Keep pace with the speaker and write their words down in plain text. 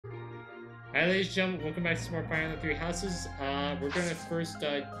Hi, ladies and gentlemen, welcome back to some more Fire in the Three Houses. We're gonna first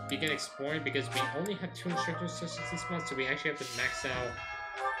begin exploring because we only have 2 instructor sessions this month, so we actually have to max out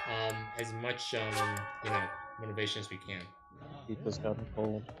as much motivation as we can. Pizza's gotten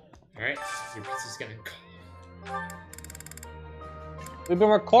cold. Alright, your pizza's gotten cold. We've been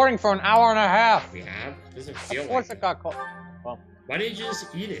recording for an hour and a half. We have? Doesn't feel Of course like it got cold. Well, why didn't you just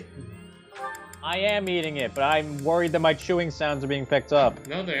eat it? I am eating it, but I'm worried that my chewing sounds are being picked up.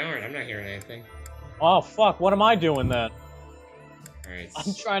 No, they aren't. I'm not hearing anything. Oh, fuck. What am I doing then? Alright.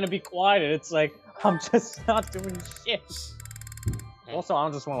 I'm trying to be quiet. It's like, I'm just not doing shit. Also, I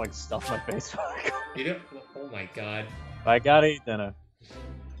don't just want to, like, stuff my face. You don't? Oh my god. I gotta eat dinner.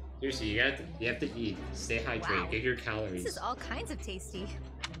 Seriously, you have to eat. Stay hydrated. Wow. Get your calories. This is all kinds of tasty.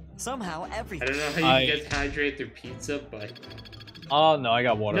 Somehow I everything. don't know how you get hydrated through pizza, but... Oh, no, I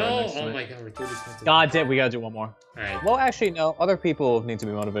got water. No! Right next to Oh me. my god, we're 30 minutes. God damn, we gotta do one more. Alright. Well, actually, no. Other people need to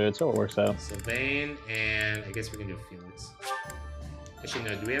be motivated, so it works out. Sylvain, and I guess we can do Felix. Actually,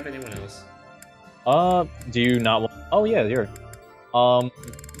 no, do we have anyone else? Do you not want... Oh, yeah, you're...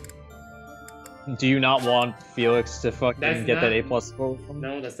 Do you not want Felix to fucking get that A+ score from him?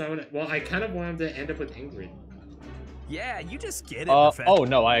 No, that's not what well, I kind of want him to end up with Ingrid. Yeah, you just get it. Oh,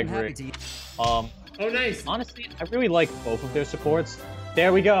 no, I I'm happy agree. to- Oh, nice! Honestly, I really like both of their supports.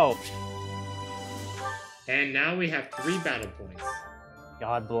 There we go. And now we have 3 battle points.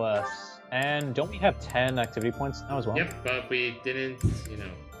 God bless. And don't we have 10 activity points now as well? Yep, but we didn't,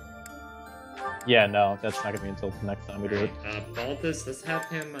 Yeah, no, that's not gonna be until next time we do it. Baltus, let's have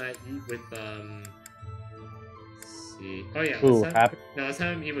him eat with, let's see. Oh yeah, Ooh, let's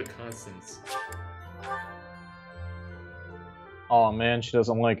have him eat with Constance. Oh man, she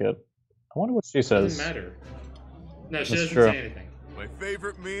doesn't like it. I wonder what she says. Doesn't matter. No, she That's doesn't true. say anything. My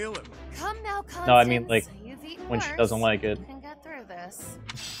favorite meal. Come now, Constance. No, I mean, like, You've eaten when she worse. doesn't like it. You can get through this.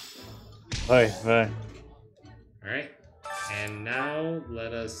 Hey. Alright. And now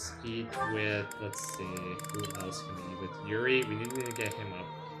let us eat with, let's see, who else can we eat with? Yuri, we need to get him up.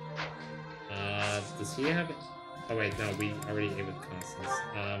 Does he have... Oh wait, no, we already ate with Constance.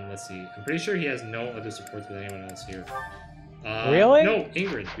 Let's see. I'm pretty sure he has no other supports with anyone else here. Really? No,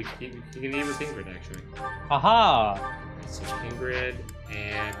 Ingrid. He can eat with Ingrid, actually. Haha! So Ingrid,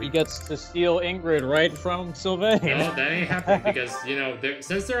 and... He gets to steal Ingrid right from Sylvain. No, that ain't happening, because,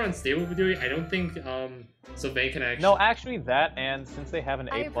 since they're unstable with Yuri, I don't think, Sylvain can actually... No, actually that, and since they have an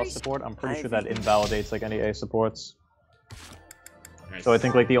A+ support, I'm pretty sure that invalidates, like, any A supports. Right. So I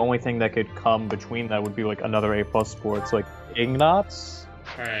think, like, the only thing that could come between that would be, like, another A+ supports, like, Ignatz?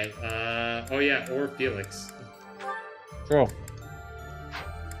 Alright, oh yeah, or Felix. True.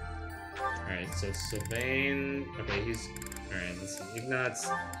 Alright, so Sylvain... Okay, he's... Alright, let's see. Ignatz,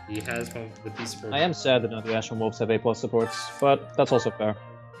 he has one with these... I am sad that none of the Ashen Wolves have A+ supports, but that's also fair.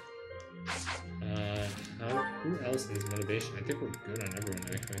 Who else needs motivation? I think we're good on everyone,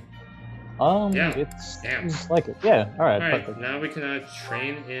 actually. Yeah, it's like it. Yeah, alright, Alright, perfect. now we can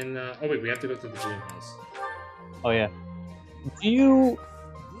train in... Oh wait, we have to go to the Bloom House. Oh yeah. Do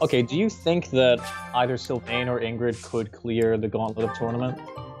you think that either Sylvain or Ingrid could clear the Gauntlet of Tournament?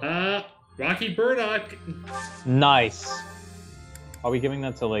 Rocky Burdock! Nice! Are we giving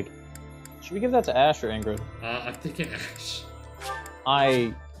that to, like... Should we give that to Ash or Ingrid? I'm thinking Ash.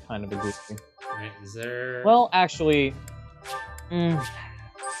 I kind of agree. Alright, is there... Well, actually...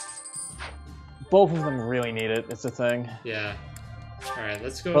 both of them really need it, it's a thing. Yeah. Alright,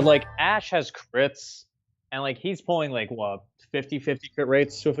 let's go... But, like, Ash has crits, and, like, he's pulling, like, what, 50-50 crit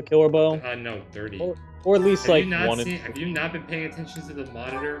rates with a killer bow? no, 30. Or at least, like, have you not been paying attention to the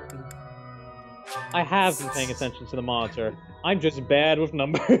monitor? I have been paying attention to the monitor. I'm just bad with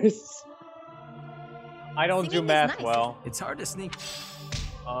numbers. I don't do Singing is math nice. well. It's hard to sneak.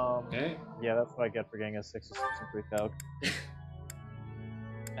 Okay. Yeah, that's what I get for getting a 66 in pre-calc.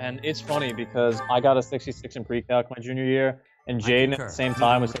 And it's funny because I got a 66 in pre-calc my junior year, and Jaden at the same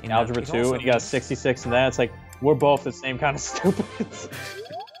time was taking Algebra 2, and he got a 66 in that. It's like, we're both the same kind of stupid. It's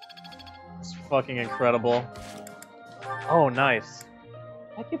fucking incredible. Oh, nice.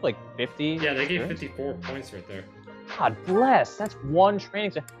 I give like 50. Yeah, they gave 54 points right there. God bless. That's one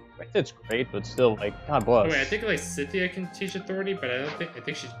training. It's great, but still, like, God bless. Oh, wait, I think like Cynthia can teach authority, but I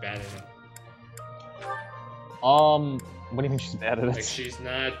think she's bad at it. What do you mean she's bad at it? Like, she's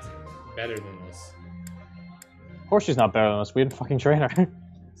not better than us. Of course she's not better than us. We didn't fucking train her.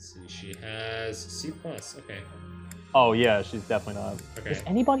 Let's see, she has C+. Okay. Oh yeah, she's definitely not. Okay. Does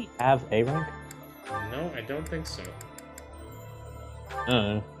anybody have A rank? No, I don't think so.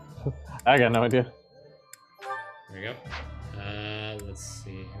 I got no idea. There we go. Let's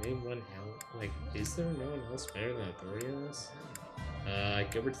see. Anyone else? Like, is there no one else better than authority on this?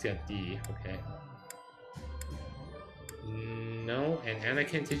 Gilbert's got D. Okay. No, and Anna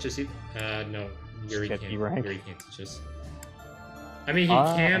can't teach us either. No, Yuri Get can't. E rank. Yuri can't teach us. I mean, he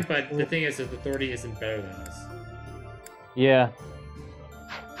can, but the thing is, his authority isn't better than us. Yeah.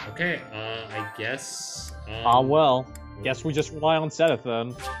 Okay. I guess. Well. Guess we just rely on Seth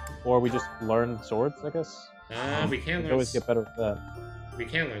then, or we just learn swords. I guess. We can We learn. always get better at that. We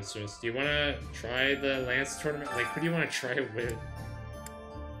can learn swords. Do you want to try the Lance tournament? Like, who do you want to try it with?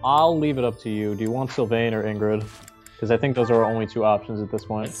 I'll leave it up to you. Do you want Sylvain or Ingrid? Because I think those are our only two options at this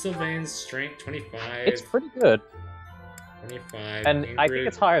point. What's Sylvain's strength? 25. It's pretty good. 25. And Ingrid, I think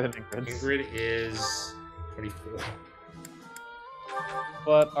it's higher than Ingrid's. Ingrid is 24.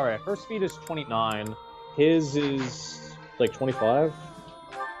 But, alright, her speed is 29. His is, like, 25?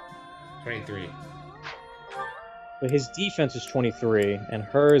 23. But his defense is 23, and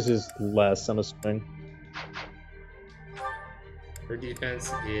hers is less, I'm assuming. Her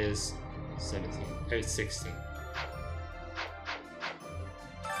defense is 17. 16.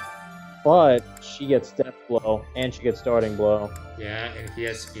 But she gets death blow, and she gets starting blow. Yeah, and he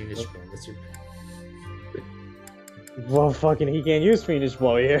has Fiendish Blow. That's your... Well, fucking, he can't use Fiendish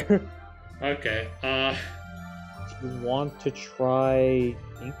Blow here. Okay, Do you want to try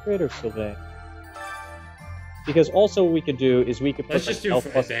Ingrid or Sylvain? Because also what we could do is we could put let's just do L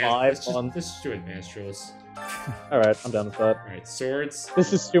plus 5 on... let's just do advanced rules. Alright, I'm done with that. Alright, swords.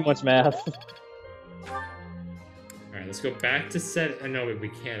 This is too much math. Alright, let's go back to set. No, we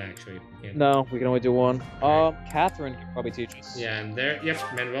can't actually. We can't. No, we can only do one. Catherine can probably teach us. Yeah, and there. Yep,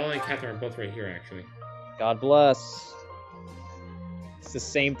 Manuel and Catherine are both right here actually. God bless. It's the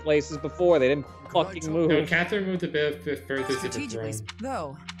same place as before. They didn't fucking move. No, Catherine moved a bit further to the Strategically, throne.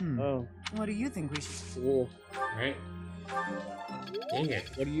 though. Oh, What do you think we should? cool. Alright. Dang it.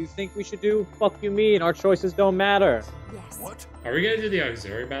 What do you think we should do? Fuck you mean? Our choices don't matter. Yes. What? Are we gonna do the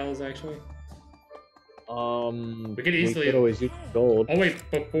auxiliary battles actually? We could easily- could always use gold. Oh wait,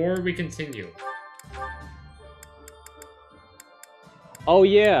 before we continue. Oh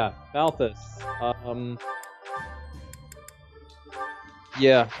yeah, Balthus.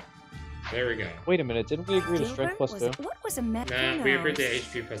 Yeah. There we go. Wait a minute, didn't we agree to strength plus 2? What was a met? Nah, we agreed to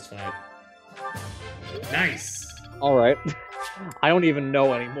HP plus 5. Nice! Alright. I don't even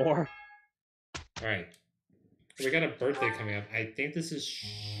know anymore. Alright. We got a birthday coming up. I think this is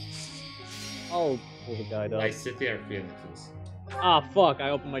Oh, pull the guy down. Lysithia or Felix's. Ah, fuck, I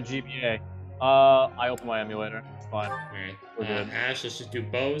opened my GPA. I opened my emulator. It's fine. Alright. We're good. Ash, let's just do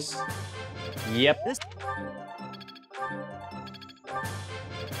bows. Yep.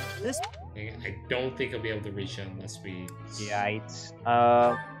 This I don't think he'll be able to reach it unless we... Yikes.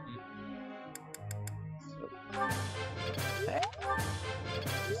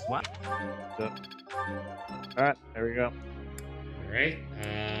 what? Alright, there we go. Alright,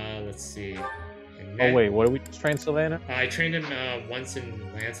 let's see. And Oh wait, what did we just train Sylvana? I trained him once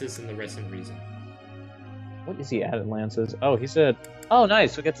in Lances and the rest in Reason. What is he at in Lances? Oh, he said, oh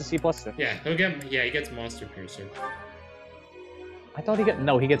nice, we'll get to C+. Yeah, he gets Monster Piercer. I thought he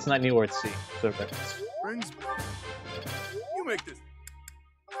gets 90 or it's C. So, okay. Brings. You make this.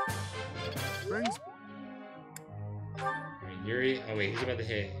 Brings. Alright, Yuri. Oh wait, he's about to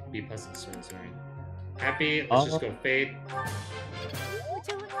hit B plus and swords, alright. Happy, let's just go Fade.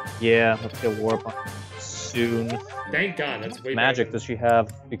 Yeah, let's get Warp on soon. Thank God, that's way Magic better. does she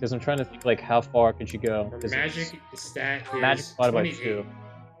have? Because I'm trying to think, like, how far could she go? Her 'Cause magic stat is magic divided by 28. 2.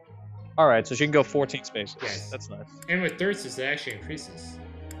 Alright, so she can go 14 spaces. Yes. That's nice. And with Thyrsus, it actually increases.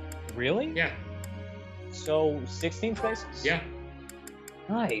 Really? Yeah, So, 16 spaces? yeah.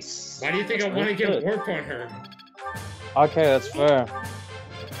 Nice. Why do you think That's I want to really get good. Warp on her? Okay, that's fair.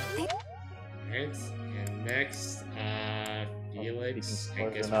 Alright, and next, Felix. I Or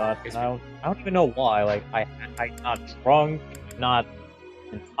guess, not. I guess I don't even know why. Like, I'm not drunk, I'm not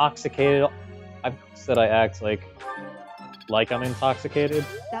intoxicated. I've said I act like I'm intoxicated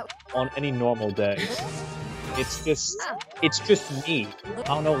That- on any normal day. It's just me. I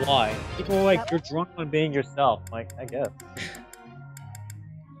don't know why. People are like, you're drunk on being yourself. I'm like, I guess.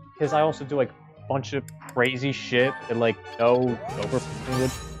 Because I also do like a bunch of crazy shit that like no sober person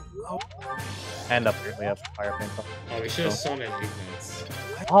would. And apparently have fire paint. Oh, we should have sawn at Ignatz.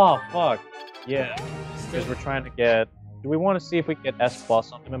 Oh fuck. Yeah. Still, Because we're trying to get. Do we want to see if we can get S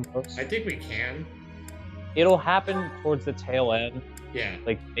plus on him in post? I think we can. It'll happen towards the tail end, Yeah.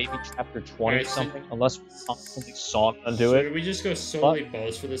 like maybe chapter 20 Alright, so- something, unless we constantly saw him do So it. do we just go solely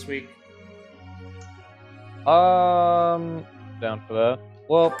bows for this week? Down for that.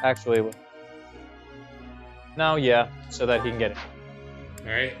 Well, actually, no, yeah, so that he can get it.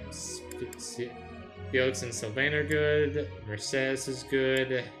 Alright. Felix and Sylvain are good. Mercedes is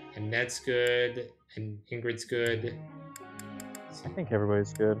good. Annette's good. And Ingrid's good. I think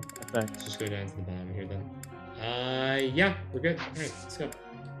everybody's good. I think. Let's just go down to the bottom here then. Yeah, we're good. Alright, let's go.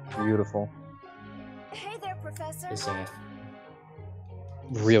 Beautiful. Hey there, Professor. Piss off.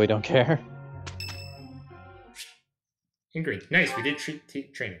 Really don't care. Ingrid, nice. We did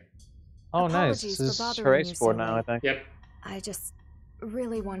train her. Oh, nice. Apologies This for is her bothering ace you board so now, I late. think. Yep. I just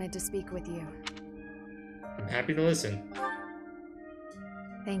really wanted to speak with you. I'm happy to listen.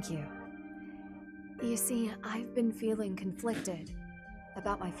 Thank you. You see, I've been feeling conflicted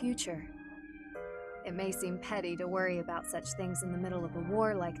about my future. It may seem petty to worry about such things in the middle of a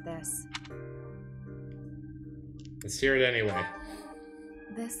war like this. Let's hear it anyway.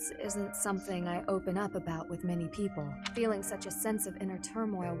 This isn't something I open up about with many people. Feeling such a sense of inner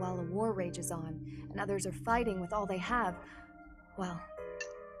turmoil while a war rages on, and others are fighting with all they have, well,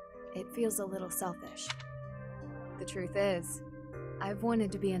 it feels a little selfish. The truth is, I've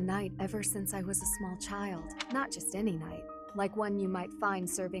wanted to be a knight ever since I was a small child. Not just any knight, like one you might find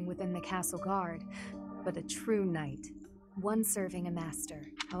serving within the castle guard, but a true knight, one serving a master.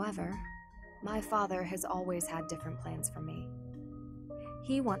 However, my father has always had different plans for me.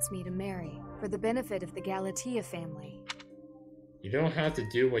 He wants me to marry, for the benefit of the Galatea family. You don't have to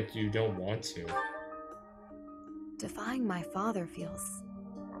do what you don't want to. Defying my father feels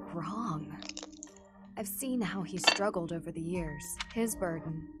wrong. I've seen how he's struggled over the years. His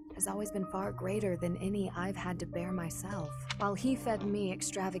burden has always been far greater than any I've had to bear myself. While he fed me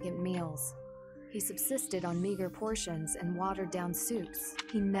extravagant meals, he subsisted on meager portions and watered-down soups.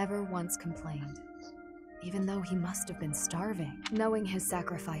 He never once complained, even though he must have been starving. Knowing his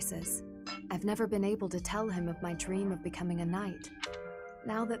sacrifices, I've never been able to tell him of my dream of becoming a knight.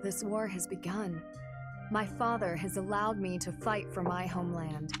 Now that this war has begun, my father has allowed me to fight for my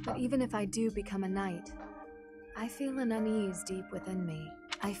homeland. But even if I do become a knight, I feel an unease deep within me.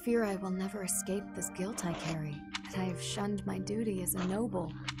 I fear I will never escape this guilt I carry, that I have shunned my duty as a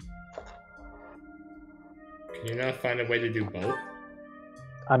noble. Can you not find a way to do both?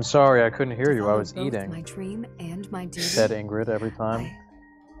 I'm sorry, I couldn't hear To you. I follow was both eating. my dream and my duty. Said Ingrid every time.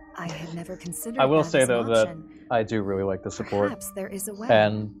 I had never considered I will that say as an though that option. I do really like the support. Perhaps there is a way.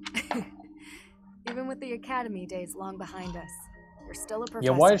 And Even with the academy days long behind us, you're still a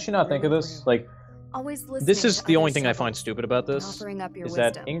professor. yeah, why did she not think of through this? and Like, through. Always listening this is to the only others' thing I find struggles stupid about and this, offering up your is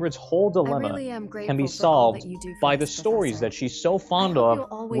wisdom. that Ingrid's whole I dilemma really am can be grateful for all solved that you do for by the us, stories Professor. that she's so I fond hope of, you'll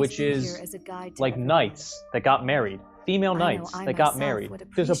always which be is here as a guide to like everyone. knights that got married, female I know knights I that got myself married. would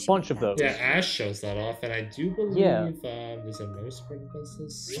There's a bunch of appreciate those. that. Yeah, Ash shows that off, and I do believe Yeah. there's a nurse part of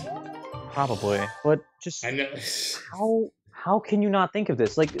this. Probably, but just I know. how can you not think of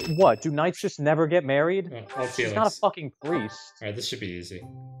this? Like, what? Do knights just never get married? Oh, She's Felix. not a fucking priest. Alright, this should be easy.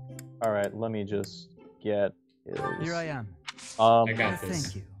 All right, let me just get his. Here I am. I got Oh, this.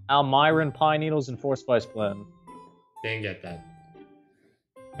 thank you. Almyran pine needles and 4 spice blend. Didn't get that.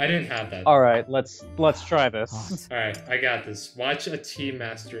 I didn't have that. All right, let's try this. Hot. Alright, I got this. Watch a tea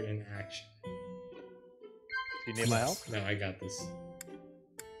master in action. Do you need my help? No, I got this.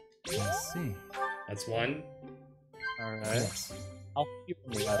 Let's see. That's one. All right. Yes. I'll keep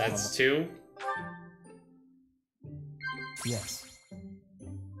you that That's two. Yes.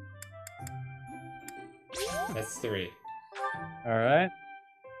 That's three. All right.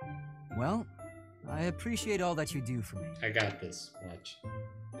 Well, I appreciate all that you do for me. I got this. Watch.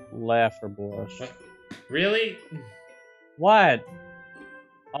 Laugh or blush. What? Really? What?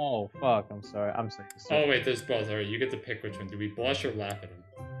 Oh fuck! I'm sorry. I'm sorry. Oh wait, there's both. Alright, you get to pick which one. Do we blush or laugh at him?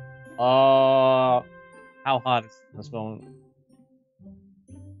 How hot is this one?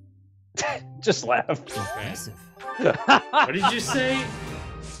 Just laugh. Impressive. What did you say?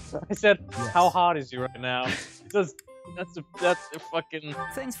 I said, Yes. how hot is you right now? Just that's a fucking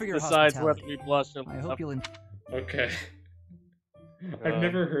Thanks for your decides hospitality. whether we blush or I hope you'll Okay. I've Uh,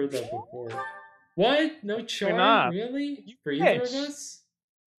 never heard that before. What? No charm? not. Really? You For either of bitch. us?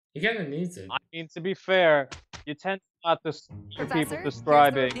 He kinda needs it. I mean, to be fair, you tend to not to hear people Professor,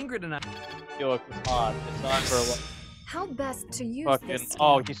 describing Ingrid and I. Felix as hot. It's not for How best to use fucking, this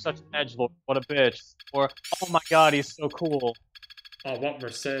oh, skill? he's such an edgelord, what a bitch. Or, oh my god, he's so cool. Oh, what,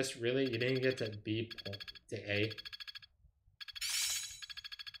 Mercedes? Really? You didn't get to B to A?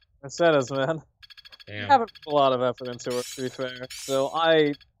 Mercedes, man. You Damn. haven't put a lot of effort into her, to be fair. So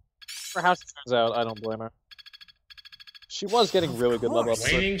for how she turns out, I don't blame her. She was getting really good level up. course.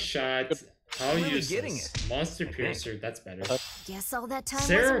 Flaming shot. How Really useless. getting it. Monster Piercer. That's better. Guess all that time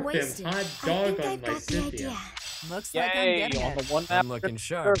Seraphim, wasn't wasted. hot I dog think on I've my got the Cynthia. idea. Looks like I'm Yay, getting on it. the one map I'm looking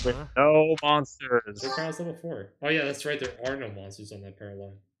sharp, with huh? no monsters. So Carl's level 4. Oh yeah, that's right. There are no monsters on that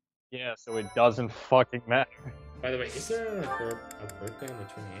Paraline. Yeah, so it doesn't fucking matter. By the way, is there a birthday on the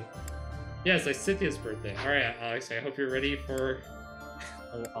 28th? Yeah, it's like Cynthia's birthday. Alright, Alex, I hope you're ready for...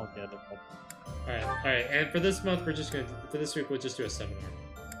 I'll get it. Alright, and for this month, we're just gonna... For this week, we'll just do a seminar.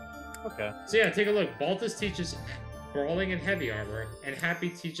 Okay. So yeah, take a look. Baltus teaches brawling and heavy armor, and Happy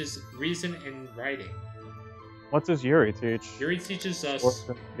teaches reason and writing. What does Yuri teach? Yuri teaches us...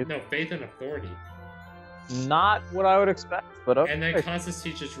 No, faith and authority. Not what I would expect, but okay. And then Constance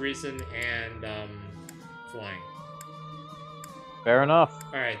teaches reason and flying. Fair enough.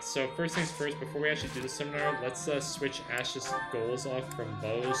 Alright, so first things first, before we actually do the seminar, let's switch Ash's goals off from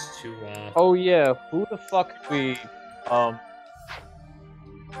Bo's to Oh yeah, who the fuck who are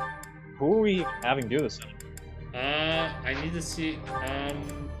we having do this seminar? I need to see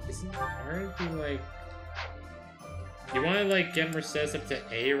aren't we like... You wanna like get Mercedes up to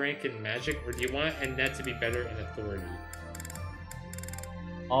A rank in magic, or do you want Annette to be better in authority?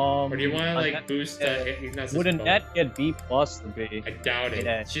 Or do you want to like boost Ignaz's would bow? Annette get B plus to B? I doubt it.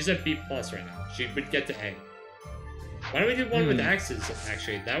 Yeah. She's at B plus right now. She would get to A. Why don't we do one with axes?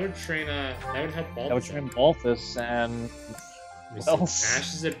 Actually, that would train. That would help Balthus. That would train Balthus and Let what else?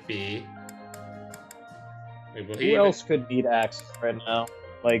 Ash is at B. Wait, will he? Who else could beat axes right now?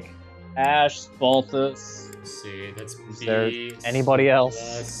 Like Ash, Balthus. Let's see, that's Is B. there anybody else?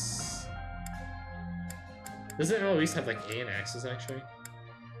 Plus... Doesn't Eloise have like A in axes actually?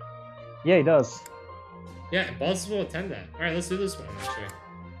 Yeah, he does. Yeah, Balthus will attend that. Alright, let's do this one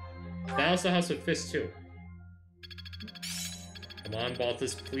actually. That also helps with Fist too. Come on,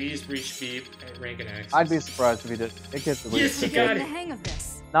 Balthus, please reach B rank in axes. I'd be surprised if he did. It gets the Yes, you I'm got getting it! the hang of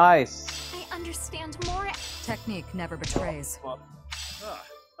this. Nice. I understand more. Technique never betrays. Ah,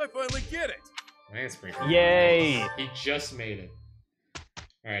 I finally get it. Lance breaker. Yay! He just made it.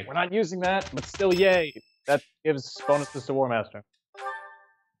 Alright. We're not using that, but still, yay! That gives bonuses to War Master.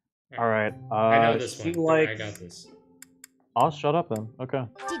 All right. I know this she one. I likes- got this. I'll shut up then. Okay.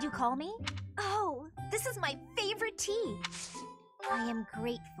 Did you call me? Oh, this is my favorite tea. I am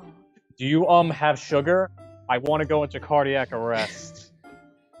grateful. Do you have sugar? I want to go into cardiac arrest.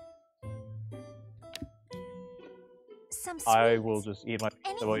 Some I sweets. will just eat my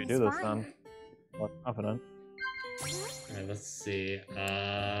pizza while you do this Anything's then. More confident. Alright, let's see.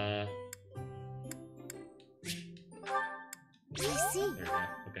 I see. There we go.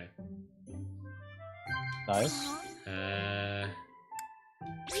 Okay. Nice. Well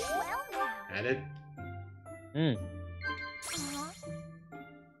now. Added. Hmm.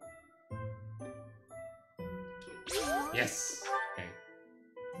 Yes. Okay.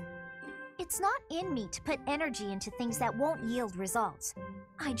 It's not in me to put energy into things that won't yield results.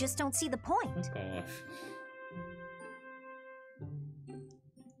 I just don't see the point. Fuck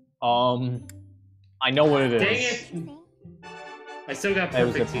off. I know what it is. Dang it! I still got It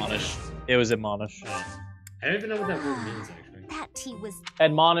was perfect admonish. It was admonish. Oh. I don't even know what that word means actually. That tea was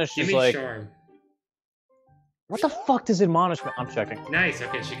Admonish Give is me like. charm. What the fuck does admonishment? I'm checking. Nice.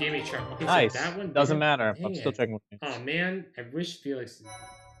 Okay, she gave me charm. Okay, Nice. So that one Doesn't didn't- matter. Dang I'm still it. checking with you. Oh man, I wish Felix.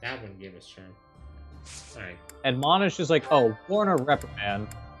 That one gave us charm. All right. Admonish is like, oh, warn or reprimand.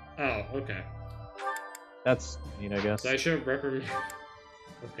 Oh, okay. That's neat, I guess. So I should reprimand.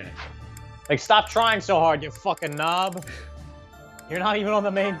 Okay. Like, stop trying so hard, you fucking knob. You're not even on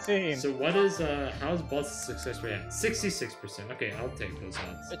the main team. So what is how's Buzz success rate at? 66%. Okay, I'll take those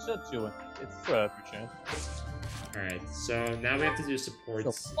odds. It's a 2. It's 3 chance. All right. So now we have to do So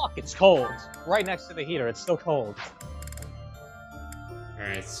supports. fuck, it's cold. Right next to the heater. It's still cold. All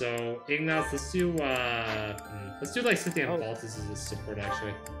right. So Ignaz, let's do like Cynthia and Oh. Baltus as a support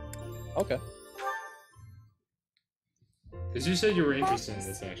actually. Okay. Because you said you were interested in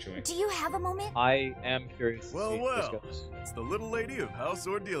this actually. Do you have a moment? I am curious to Well, see how well. this goes. It's the little lady of House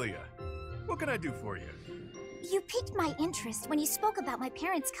Ordelia. What can I do for you? You piqued my interest when you spoke about my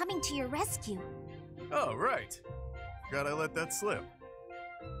parents coming to your rescue. Oh, right. God, I let that slip.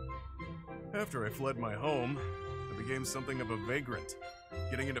 After I fled my home, I became something of a vagrant,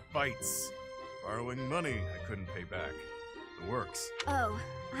 getting into fights, borrowing money I couldn't pay back. The works. Oh,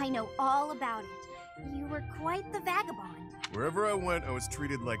 I know all about it. You were quite the vagabond. Wherever I went, I was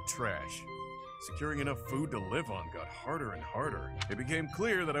treated like trash. Securing enough food to live on got harder and harder. It became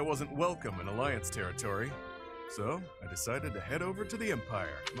clear that I wasn't welcome in Alliance territory. So, I decided to head over to the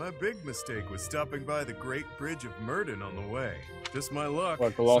Empire. My big mistake was stopping by the Great Bridge of Murden on the way. Just my luck,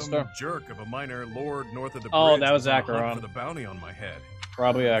 What, Gloucester? some jerk of a minor lord north of the Oh, bridge that was on a hunt Acheron. for the bounty on my head.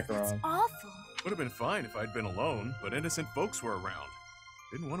 Probably That's Acheron. awful. Would have been fine if I'd been alone, but innocent folks were around.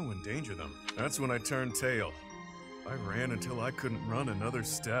 Didn't want to endanger them. That's when I turned tail. I ran until I couldn't run another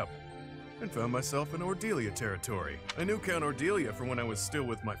step. and found myself in Ordelia territory. I knew Count Ordelia from when I was still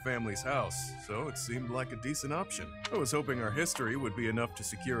with my family's house, so it seemed like a decent option. I was hoping our history would be enough to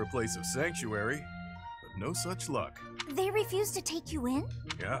secure a place of sanctuary, but no such luck. They refused to take you in?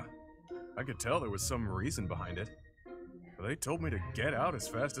 Yeah, I could tell there was some reason behind it. But they told me to get out as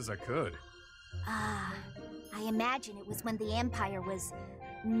fast as I could. Ah, I imagine it was when the Empire was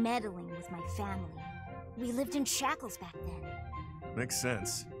meddling with my family. We lived in shackles back then. Makes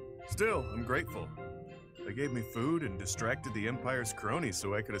sense. Still, I'm grateful. They gave me food and distracted the Empire's cronies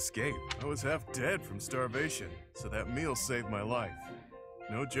so I could escape. I was half dead from starvation, so that meal saved my life.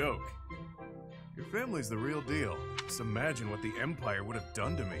 No joke. Your family's the real deal. Just imagine what the Empire would have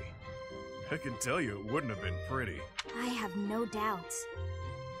done to me. I can tell you it wouldn't have been pretty. I have no doubts.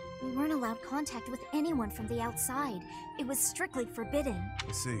 We weren't allowed contact with anyone from the outside. It was strictly forbidden.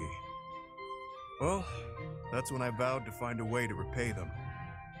 I see. Well, that's when I vowed to find a way to repay them.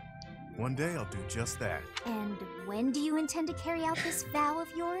 One day I'll do just that. And when do you intend to carry out this vow of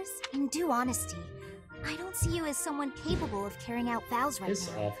yours? In due honesty, I don't see you as someone capable of carrying out vows right It's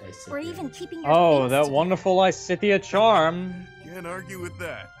now. awful. Or even keeping your Oh, faiths that together. wonderful Lysithea charm. Can't argue with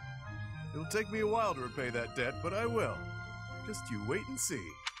that. It'll take me a while to repay that debt, but I will. Just you wait and see.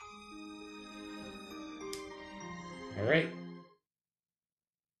 Alright.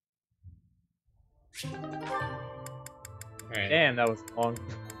 Alright. Damn, that was long.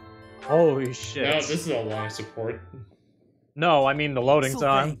 Holy shit. No, this is a long support. No, I mean the loading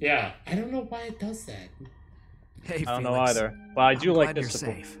time. Yeah, I don't know why it does that. Hey, I don't know Felix. either, but I do I'm like glad this you're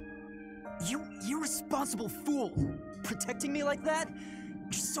support. safe. You irresponsible fool! Protecting me like that?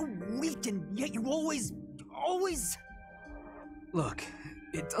 You're so weak, and yet you always... Look,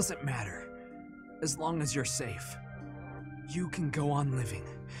 it doesn't matter. As long as you're safe. You can go on living,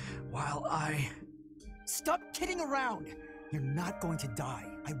 while I... Stop kidding around! You're not going to die.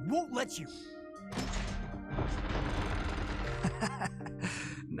 I won't let you!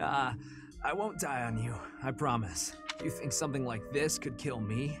 Nah, I won't die on you, I promise. You think something like this could kill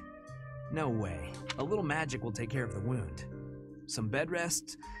me? No way. A little magic will take care of the wound. Some bed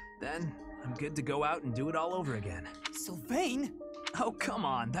rest, then I'm good to go out and do it all over again. Sylvain? Oh, come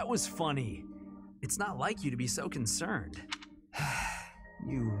on, that was funny. It's not like you to be so concerned.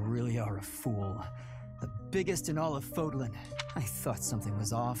 You really are a fool. The biggest in all of Fodlan. I thought something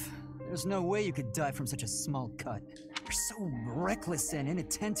was off. There's no way you could die from such a small cut. You're so reckless and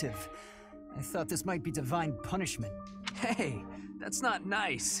inattentive. I thought this might be divine punishment. Hey, that's not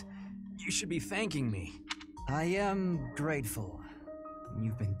nice. You should be thanking me. I am grateful.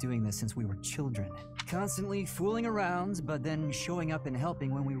 You've been doing this since we were children. Constantly fooling around, but then showing up and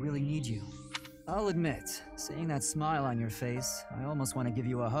helping when we really need you. I'll admit, seeing that smile on your face, I almost want to give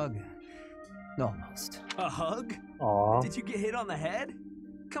you a hug. Almost. A hug? Aw. Did you get hit on the head?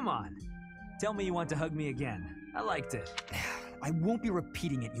 Come on. Tell me you want to hug me again. I liked it. I won't be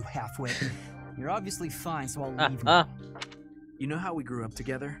repeating it, you halfwit. You're obviously fine, so I'll leave now. You know how we grew up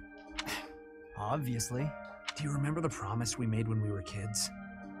together? Obviously. Do you remember the promise we made when we were kids?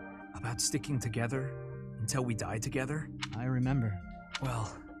 About sticking together until we die together? I remember.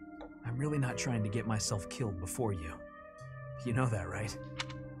 Well, I'm really not trying to get myself killed before you. You know that, right?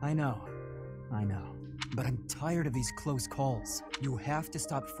 I know. But I'm tired of these close calls. You have to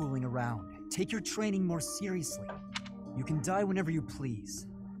stop fooling around. Take your training more seriously. You can die whenever you please,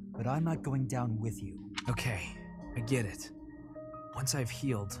 but I'm not going down with you. Okay, I get it. Once I've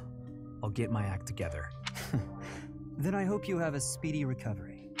healed, I'll get my act together. Then I hope you have a speedy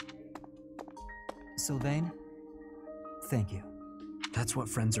recovery. Sylvain, thank you. That's what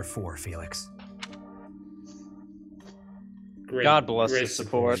friends are for, Felix. Great, God bless great the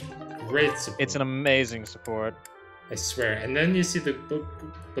support. Great support. It's an amazing support. I swear. And then you see the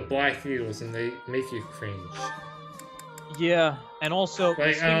black needles and they make you cringe. Yeah, and also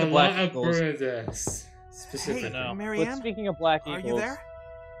Like speaking a of Black lot of Eagles, brothers specifically. I know. Marianne? But speaking of Black Are Eagles, you there?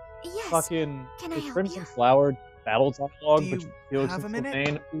 Yes. fucking Can I the help Crimson you? Flower battle dialogue Do between you Felix have and a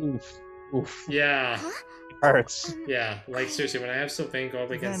minute? Sylvain, oof, Yeah, Huh? it hurts. yeah. Like seriously, when I have Sylvain go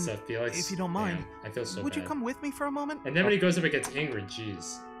up against Then, Felix, if you don't mind, damn, I feel so Would bad. you come with me for a moment? And then when he goes up against Ingrid,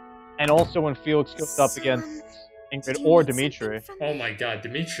 jeez. And also when Felix goes up So, against did Ingrid you or need something Dimitri. from me? Oh my god,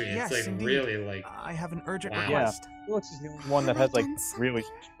 Dimitri, it's Yes, like indeed. really like I have an urgent Wow. request. Felix is the only one that Have I has like done really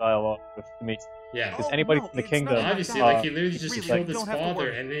something? good dialogue with Dimitri. yeah. Because Oh, anybody no, from the it's kingdom, not like Obviously, that. like he literally just Really, killed you his don't have to father,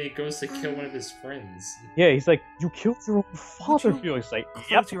 worry. and then he goes to kill one of his friends. yeah, he's like, you killed your own father, you Felix. Like, Close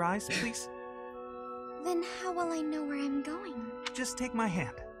yep. your eyes, please. Then how will I know where I'm going? Just take my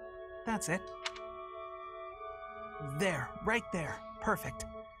hand. That's it. There, right there. Perfect.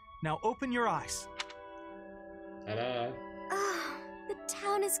 Now open your eyes. Ta-da. Ah, the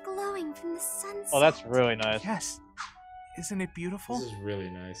town is glowing from the sunset. Oh, that's really nice. Yes. Isn't it beautiful? This is really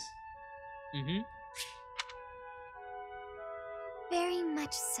nice. Mm-hmm. Very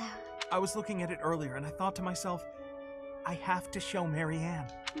much so. I was looking at it earlier and I thought to myself, I have to show Marianne.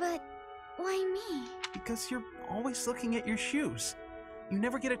 But why me? Because you're always looking at your shoes. You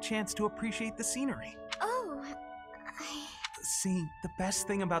never get a chance to appreciate the scenery. Oh, See, the best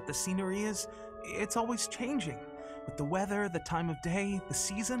thing about the scenery is, it's always changing. With the weather, the time of day, the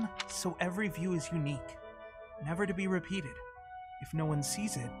season, so every view is unique. Never to be repeated. If no one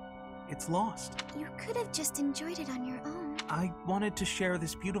sees it, it's lost. You could have just enjoyed it on your own. I wanted to share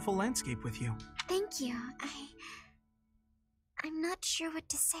this beautiful landscape with you. Thank you. I'm not sure what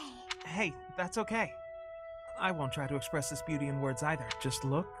to say. Hey, that's okay. I won't try to express this beauty in words either. Just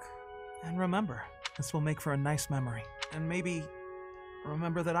look and remember. This will make for a nice memory. And maybe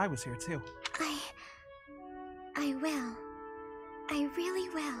remember that I was here too. I will. I really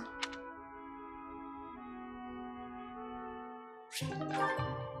will.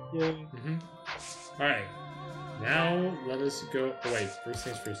 Yay. Alright. Now, let us go. Oh, wait. First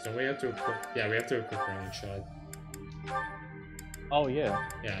things first. Don't we have to equip? Yeah, we have to equip running shot. Oh, yeah.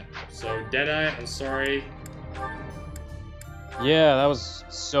 Yeah. So, Deadeye, I'm sorry. Yeah, that was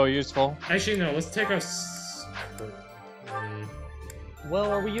so useful. Actually, no. Let's take our.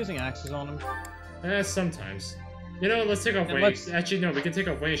 Well, are we using axes on him? Sometimes. You know, let's take off And wing. let's- Actually, no. We can take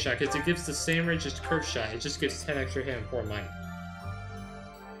off wing shot because it gives the same range as curve shot. It just gives 10 extra hit and 4 might.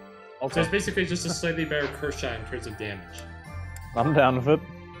 So Okay, it's basically just a slightly better curve shot in terms of damage. I'm down with it.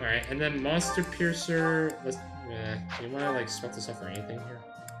 Alright, and then Monster Piercer. Let's. Do you want to like swap this off for anything here?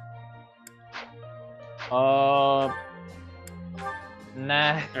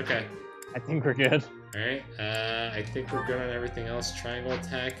 Nah. Okay. I think we're good. Alright. I think we're good on everything else. Triangle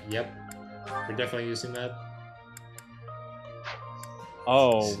attack. Yep. We're definitely using that.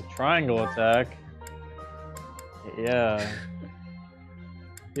 Oh, triangle attack. Yeah.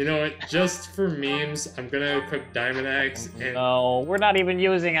 You know what? Just for memes, I'm gonna equip Diamond Axe and No, we're not even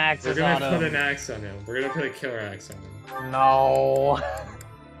using we're axes gonna on put him. an axe on him. We're gonna put a killer axe on him. No.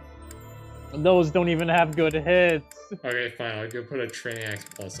 Those don't even have good hits. Okay, fine. I'll go put a training axe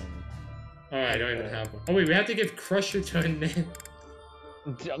plus on him. Oh, I don't even have one. Oh wait, we have to give Crusher to a Nin.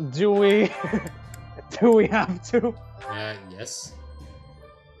 Do we? Do we have to? Yes.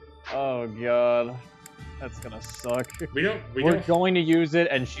 Oh god. That's gonna suck. We're We're going to use it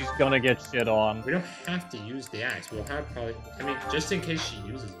and she's gonna get shit on. We don't have to use the axe. We'll have probably. I mean, just in case she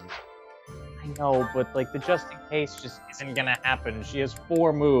uses it. I know, but like the just in case just isn't gonna happen. She has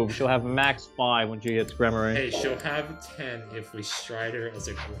 4 moves. She'll have max 5 when she hits Gremory. Hey, she'll have 10 if we stride her as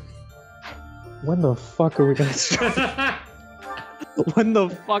a group. When the fuck are we gonna start? When the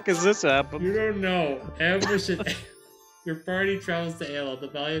fuck is this happen? You don't know. Your party travels to Ayla, the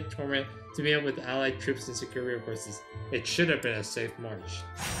Valley of Torment, to meet up with allied troops and secure reinforcements. It should have been a safe march.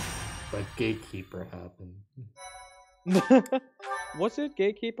 But Gatekeeper happened. Was it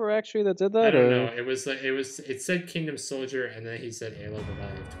Gatekeeper actually that did I that? don't or- know. It said Kingdom Soldier, and then he said Ayla, the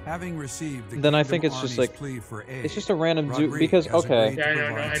Valley of Torment. Having received the Then I Kingdom think it's just Army's like plea for aid, it's just a random dude Rodrigue because has okay. agreed Yeah, I to know.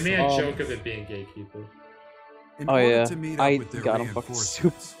 provide I made a support. joke of it being Gatekeeper. In Oh, order yeah. to meet I up with their got him fucking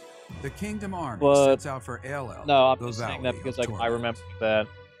reinforcements, the Kingdom Army But- sets out for Aelel, No, I'm the just saying Valley that because of like I Torment. remember that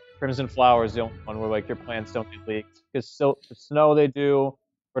Crimson Flower is the only one where like your plants don't get leaked. Because so for Snow they do,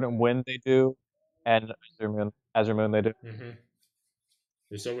 Verdant Wind they do, and Azure Moon they do.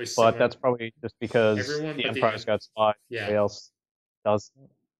 There's always But someone... that's probably just because Everyone the but the Empire's got spies. Yeah. Everybody else does.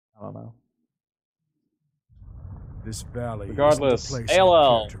 I don't know. This valley Regardless, isn't a place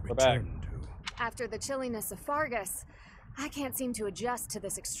ALL, I care to we're back. return to. After the chilliness of Fargus, I can't seem to adjust to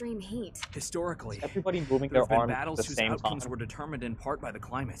this extreme heat. Historically, Everybody moving there their have been arms at battles the whose same outcomes time. were determined in part by the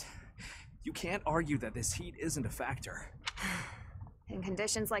climate. You can't argue that this heat isn't a factor. In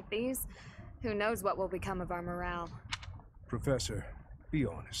conditions like these, who knows what will become of our morale. Professor, be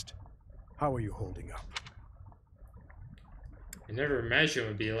honest. How are you holding up? I never imagined it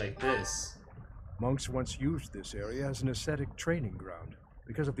would be like this. Monks once used this area as an ascetic training ground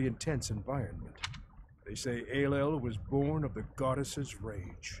because of the intense environment. They say Aelel was born of the goddess's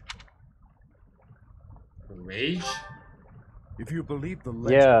rage. Rage? If you believe the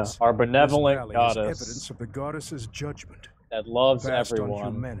Yeah, legends, our this benevolent valley is goddess evidence of the goddess's judgment. that loves Vast on everyone.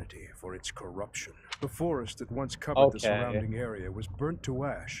 humanity for its corruption. The forest that once covered the Okay. surrounding area was burnt to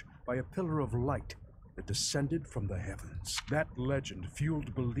ash by a pillar of light that descended from the heavens. That legend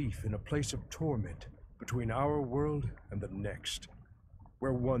fueled belief in a place of torment between our world and the next,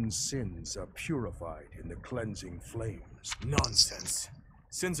 where one's sins are purified in the cleansing flames. Nonsense.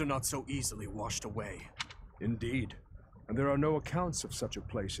 Sins are not so easily washed away. Indeed. and there are no accounts of such a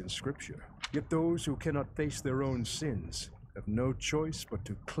place in Scripture. Yet those who cannot face their own sins have no choice but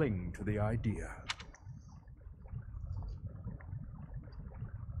to cling to the idea.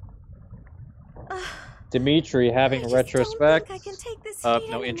 Dimitri having retrospect. I can take this No heat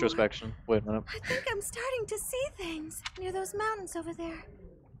anymore. introspection. Wait a minute. I think I'm starting to see things near those mountains over there.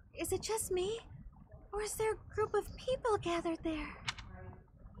 Is it just me? Or is there a group of people gathered there?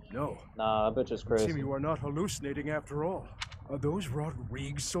 No. Nah, that bitch is It crazy. seems you are not hallucinating after all. Are those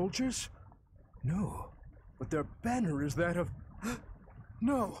Rodriguez soldiers? No. But their banner is that of...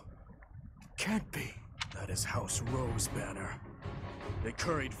 No. Can't be. That is House Rowe's banner. They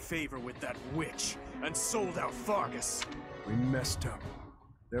curried favor with that witch and sold out Fargus. We messed up.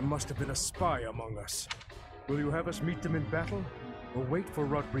 There must have been a spy among us. Will you have us meet them in battle, or wait for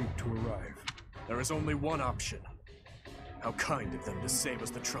Rodriguez to arrive? There is only one option. How kind of them to save us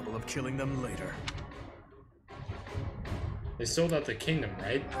the trouble of killing them later. They sold out the kingdom,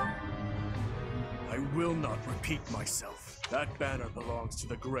 right? I will not repeat myself. That banner belongs to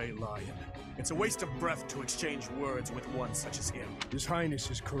the Grey Lion. It's a waste of breath to exchange words with one such as him. His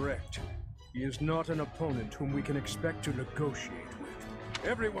Highness is correct. He is not an opponent whom we can expect to negotiate with.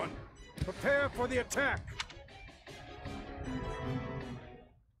 Everyone, prepare for the attack!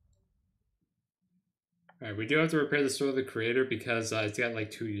 Alright, we do have to repair the Sword of the Creator because it's got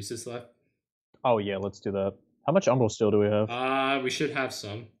like 2 uses left. Oh yeah, let's do that. How much Umbral Steel do we have? We should have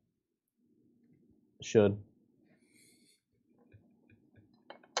some. Should.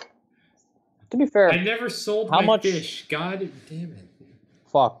 To be fair, I never sold how my much... fish. God damn it.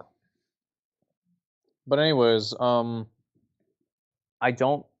 Fuck. But anyways, I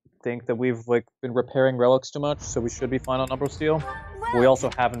don't think that we've like been repairing relics too much, so we should be fine on Umbral Steel. We also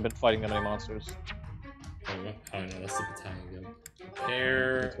haven't been fighting that many monsters. Oh no, that's the battalion guild.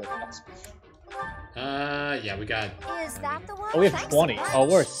 Repair. Yeah, we got. Is that the one? Oh, we have 20. Oh,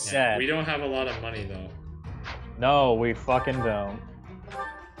 we're set. We don't have a lot of money though. No, we fucking don't.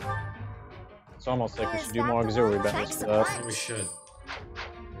 It's almost like we should do more auxiliary banners for that. We should.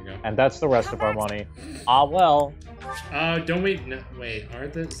 There we go. And that's the rest of our money. Ah, well. Don't we? No, wait,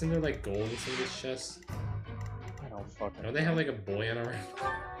 isn't there like gold in this chest? I don't fucking. Don't they have like a bullion around?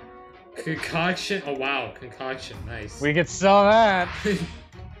 Concoction. Oh wow, concoction. Nice. We could sell that.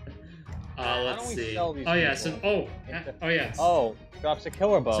 Let's see. Oh yeah. So oh yeah. Oh, drops a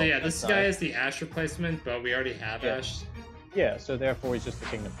killer bow. So yeah, this guy is the Ash replacement, but we already have Ash. Yeah. So therefore, he's just the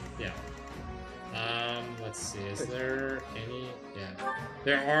kingdom. Yeah. Let's see. Is there any? Yeah.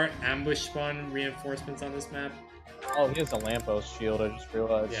 There are ambush spawn reinforcements on this map. Oh, he has a lamppost shield. I just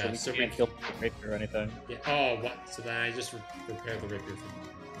realized. Yeah. So we can't kill the rapier or anything. Yeah. Oh, what? So then I just repaired the rapier. Okay.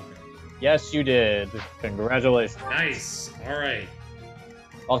 Yes, you did. Congratulations. Nice. All right.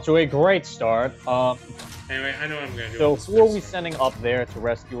 Off to a great start. Anyway, I know what I'm gonna do. So who are we sending up there to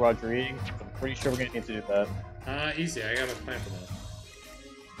rescue Rodrigue? I'm pretty sure we're gonna need to do that. Easy. I got a plan for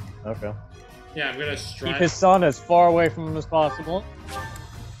that. Okay. Yeah, I'm gonna strive. Keep his son as far away from him as possible.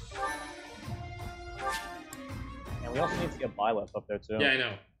 And we also need to get Byleth up there too. Yeah, I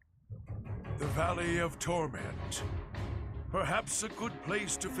know. The Valley of Torment. Perhaps a good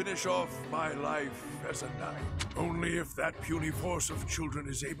place to finish off my life as a knight. Only if that puny force of children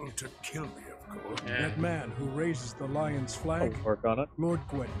is able to kill me, of course. Yeah. That man who raises the lion's flag, I'll work on it. Lord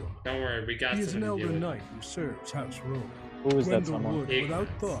Gwendol. Don't worry, we got He is an something to elder deal with. knight who serves House Rowe. Who is that Gwendol someone? would, without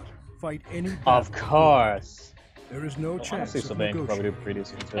thought, fight any battle. Of course. There is no chance Honestly, of Sylvain could probably do negotiating. pretty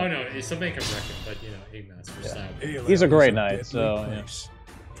decent too. Oh no, something can wreck it, but you know, Ignat's for style. He's a great Is knight, deadly so yeah. place.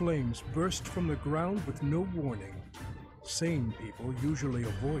 Flames burst from the ground with no warning. Sane people usually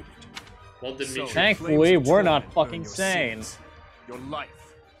avoid it. Well, Dimitri, Thankfully, we're not fucking sane. Your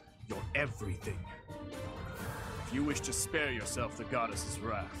life, your everything. If you wish to spare yourself the goddess's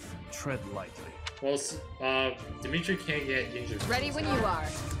wrath, tread lightly. well, Dimitri can't get injured. Ready when you are.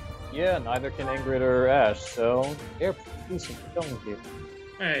 Yeah, neither can Ingrid or Ash, so they're decent killing you.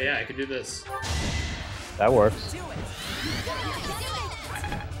 Hey, yeah, I could do this. That works.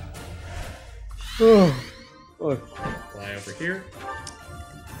 Fly over here.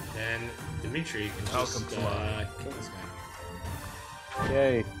 Then Dimitri can just kill this guy.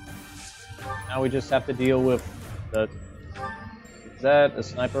 Yay. Now we just have to deal with the... Is that a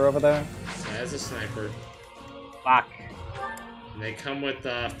sniper over there? As a sniper. Fuck. And they come with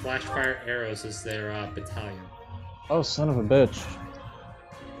flashfire arrows as their battalion. Oh, son of a bitch.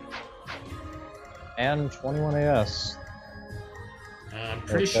 And 21 AS. I'm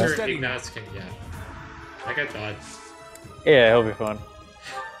pretty Okay. sure Ignat's can, yeah. Like I thought. Yeah, he'll be fine.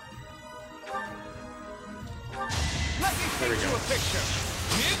 There we go.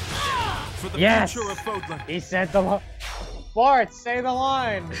 For the Yes! future of Fodlan. He said the Bart, say the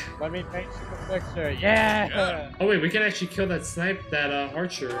line. Let me paint you a picture. Yeah. Oh wait, we can actually kill that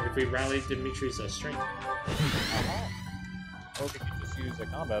archer if we rally Dimitri's strength. Or we could just use a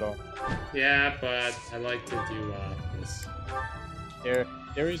combat arm. Yeah, but I like to do this.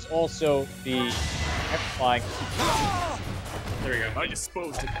 There is also the flying. There we go. I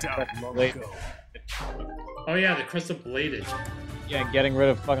disposed of doubt long ago. Oh yeah, the crystal bladed. Yeah, getting rid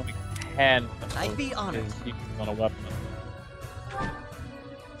of fucking like 10. I'd be honored. On a weapon.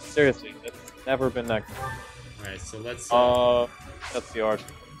 Seriously, it's never been that good. Alright, so let's. That's the archer.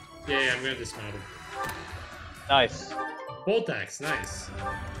 Yeah, I'm gonna dismount him. Nice. Bolt axe, nice.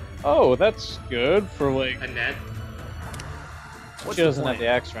 Oh, that's good for like. A net. She doesn't have the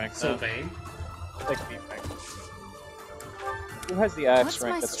axe rank. Sylvain. Like B rank. Who has the axe What's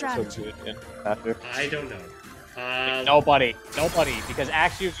rank my that's strategy? also good in Magic? I don't know. Nobody, because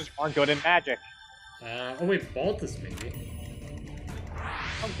axe users aren't good in Magic. Oh wait, Baltus maybe.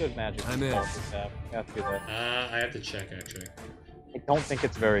 How good Magic I'm does in. Baltus have? I have to do that. I have to check actually. I don't think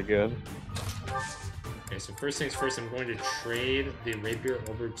it's very good. Okay, so first things first, I'm going to trade the rapier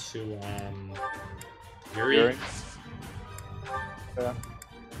over to Yuri. Yeah.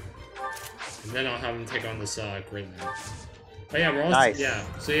 And then I'll have him take on this Great Knight. Oh yeah, we're all Nice. yeah.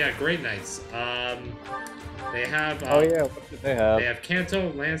 So yeah, Great Knights. They have. Oh yeah, what did they have? They have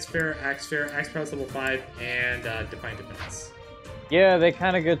Canto, Lance Fair, Axe Prowess level 5, and Defiant Defense. Yeah, they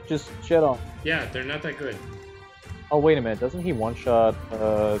kind of get just shit on. Yeah, they're not that good. Oh wait a minute, doesn't he one shot?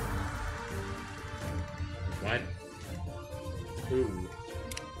 What? Ooh.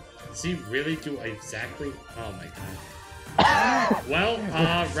 Does he really do exactly? Oh my god. Well,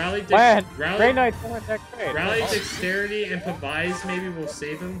 Rally Great Knights weren't that great. Rally Dexterity and Pavise maybe will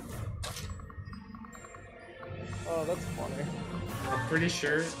save him. Oh, that's funny. I'm pretty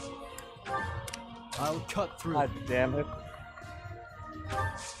sure. I'll cut through. God damn it.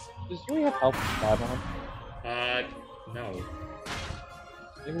 Does Yuri have health 5 on him? No.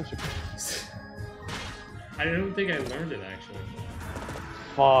 Maybe we should. I don't think I learned it actually.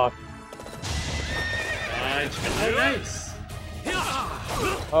 Fuck. Oh, nice!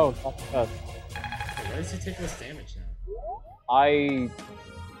 Oh, not bad. Wait, why does he take less damage now?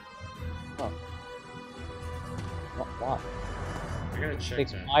 Huh. What? I gotta check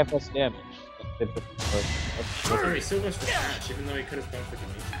Takes that. 5 less damage. Oh, he still goes for Crash, even though he could have gone for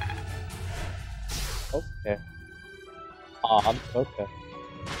Dimitri. Okay. Okay.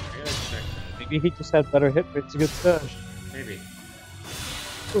 I gotta check that. Maybe he just had better hit rates to get stash. Maybe.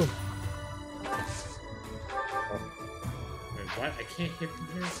 Ooh. Wait, what? I can't hit from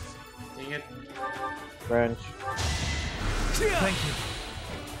here? Dang it. French. Thank you.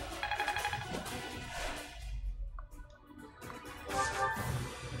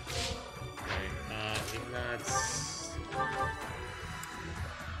 Okay, Ignatz.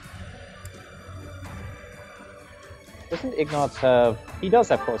 Doesn't Ignatz have... He does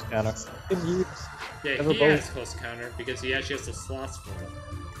have close counter. Yeah, Never he both. has close counter because he actually has the slots for it.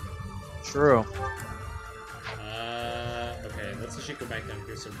 True. Okay, let's actually go back down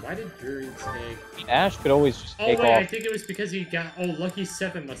here. So why did Yuri take... Ash could always just Oh take wait, I off. think it was because he got... Oh, Lucky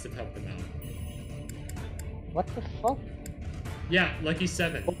 7 must have helped him out. What the fuck? Yeah, Lucky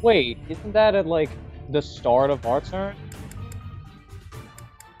 7. But wait, isn't that at like the start of our turn?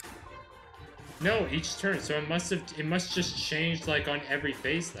 No, each turn. So it must just change like on every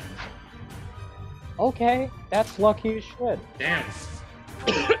phase then. Okay, that's lucky as shit. Damn.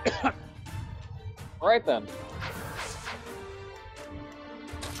 Alright then.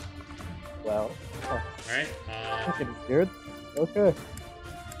 Well. Alright, Okay, weird. Okay.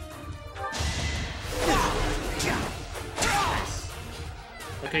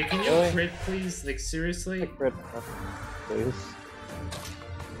 Okay, can you Really? crit please? Like seriously? Crit, please.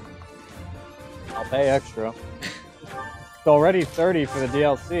 I'll pay extra. It's already 30 for the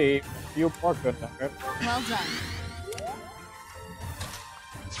DLC. You are good at it. Well done.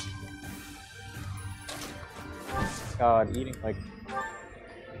 God, eating like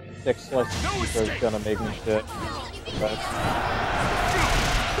 6 slices of pizza is gonna make me shit. But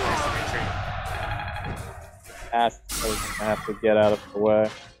Ash is gonna have to get out of the way.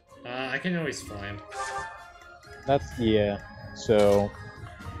 I can always fly him. That's, yeah. So,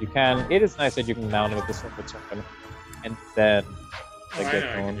 you can, it is nice that you can mount him with this one turn, and then Oh, like, I get know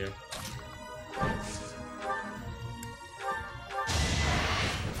I can going. do.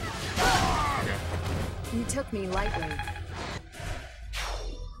 You took me lightly.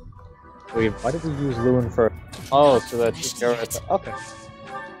 Wait, why did we use Lewin first? Oh, so that you care at the, okay.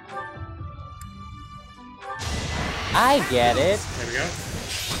 I get it. There we go.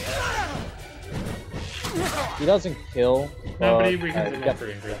 He doesn't kill. No, but we can do one for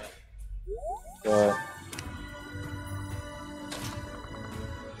Ingrid. Good.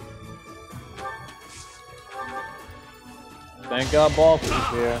 Thank God Balky's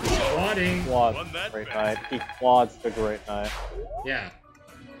here. Quadding. Quads the Great Knight. He quads the Great Knight. Yeah.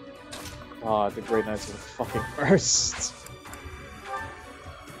 God, the Great Knight's the fucking worst.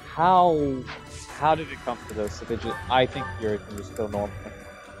 How did it come to this? Did just, I think Yuri can just go normal.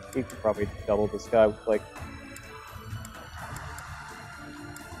 He could probably double this guy with like.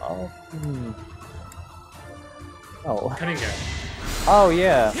 Oh. Oh. Cutting guy. Oh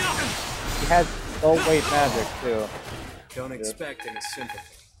yeah. He has low weight magic too. Don't expect any sympathy.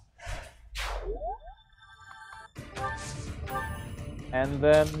 And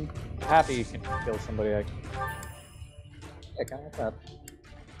then Happy can kill somebody. Yeah, kind of like that.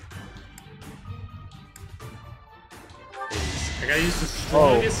 I gotta use the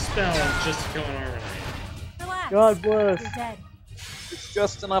strongest spell just to kill an armor knight. Relax. God bless. You're dead. It's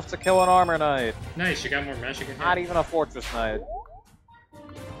just enough to kill an armor knight. Nice, you got more magic in here. Not even a fortress knight.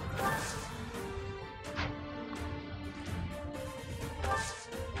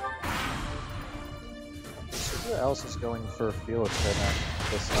 Who else is going for Felix right now?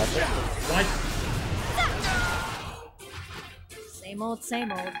 This sniper? What? Same old,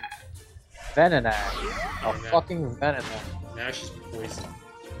 same old. Venenac. A no. fucking Venenac. Now she's poisoned.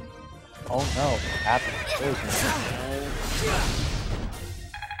 Oh no, Happy poison.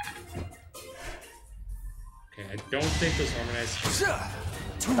 Okay, I don't think those armor knights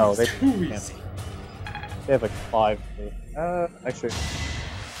can... No, they too can't. easy. They have like 5. Actually,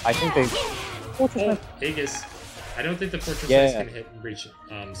 I think they. Fortress Knight. Aegis. I don't think the fortress Yeah. knights can hit and reach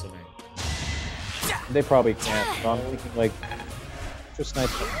Sylvain. They probably can't. So I'm thinking like. Fortress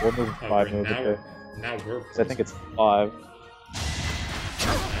Knights will move 5 right, moves. now we're. Because I think it's 5.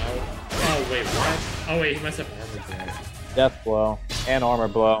 Oh wait, what? Oh wait, he must have armor blow. Death blow and armor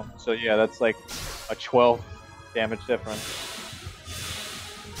blow. So yeah, that's like a 12 damage difference.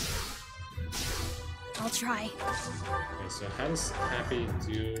 I'll try. Okay, so how does Happy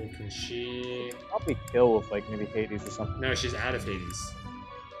do? Can she? Probably kill with like maybe Hades or something. No, she's out of Hades.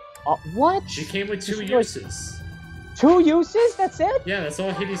 What? She came with 2 She uses. 2 uses? That's it? Yeah, that's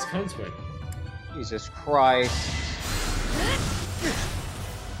all Hades comes with. Jesus Christ.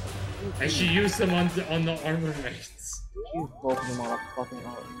 And she used them on the armor knights. Use both of them on a fucking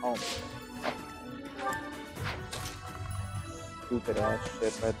oh. Stupid ass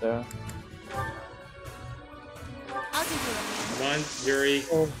shit right there. I'll give you a Come on, Yuri.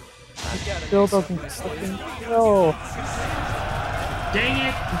 Oh. Still doesn't fucking kill. Dang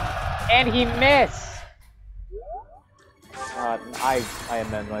it! And he missed! God, I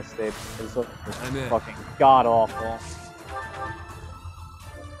amend my statement. It's fucking god awful.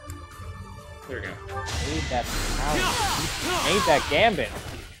 There we go. Made that power. Made that gambit.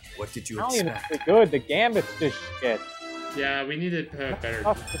 What did you I don't even expect? think good. The gambit's just shit. Yeah, we needed better.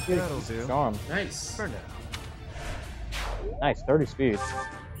 That'll do. Charm. Nice. For now. Nice, 30 speed.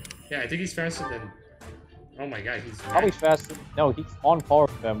 Yeah, I think he's faster than. Oh my god, he's Probably right. faster. No, he's on par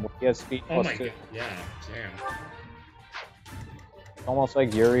with them. He has speed Oh plus my 2. god, yeah, damn. It's almost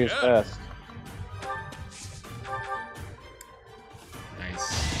like Yuri is fast. Nice.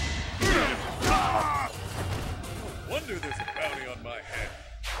 No wonder there's a bounty on my head.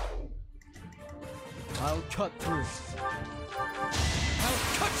 I'll cut through. I'll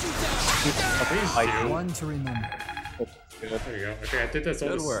cut you Please Like, do. One to remember. There we go. Okay, I think that's all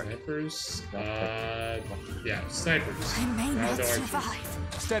Good the work. snipers. Yeah, snipers. I may Now not the archers. survive.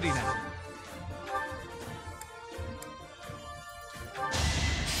 Steady now.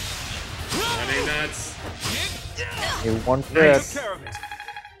 Running nuts. You one crit. Nice. Care of it.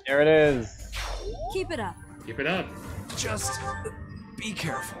 There it is. Keep it up. Keep it up. Just be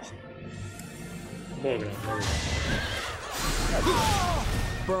careful. Whoa, no, there we go.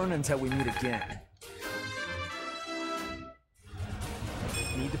 Burn until we meet again.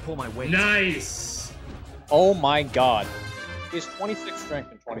 Need to pull my weight. Nice. Oh my god. He has 26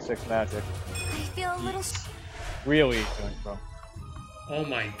 strength and 26 magic. I feel a little. Really doing so. Oh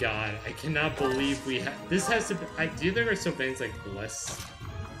my god, I cannot believe we have. This has to be. Do you think Sylvain's like blessed?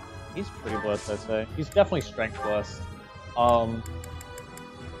 He's pretty blessed, I'd say. He's definitely strength blessed. I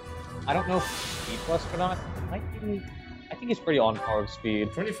don't know if he's speed blessed or not. Might be. I think he's pretty on par with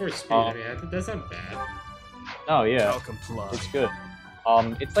speed. 24 speed, I mean, I think that's not bad. Oh yeah, I'll comply. it's good.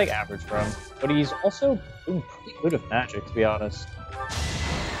 It's like average for him, but he's also doing pretty good with magic, to be honest.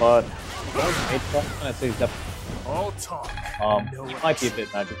 But I'd say he's definitely. All talk. He might be a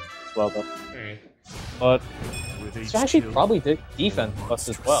bit magic as well, though. Alright. But With it's each actually kill, probably defense plus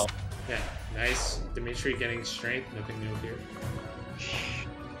as well. Yeah. Nice. Dimitri getting strength. Nothing new here.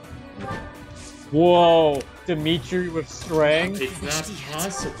 Whoa! Dimitri with strength? It's not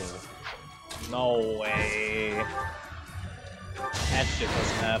possible. No way. That shit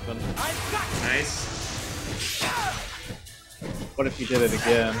doesn't happen. Nice. What if he did it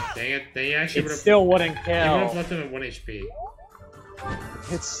again? Dang it. They actually would It have. still wouldn't They would have count. left him at 1 HP.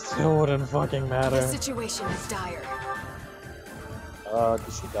 It still wouldn't fucking The matter. situation is dire.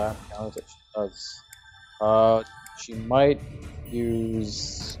 Does she die? No, she does. She might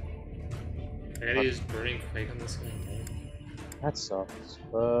use... I gotta use Burning Quake on this guy. That sucks,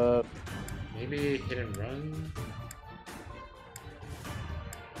 but... Maybe hit and run?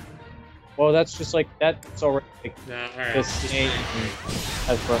 Well, that's just like, that's already... Like, Nah, alright. this Just ain't... Burning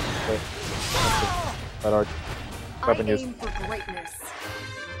Quake. Has that are I weapons. aim for greatness.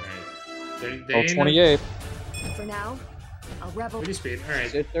 Alright. They Oh, end up- 28. For now, I'll revel. 30 speed,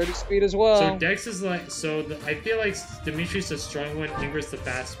 alright. Is 30 speed as well? So Dex is like, I feel like Dimitri's the strong one, Ingrid's the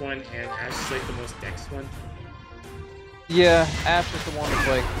fast one, and Ash is like the most Dex one. Yeah, Ash is the one who's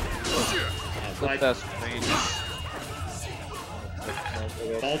like... the Like- best range.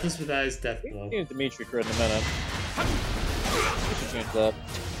 Baltus without his death blow. We need Dimitri crit in a minute. We should change that.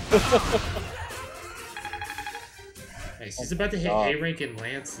 Nice, he's about to hit God. A rank in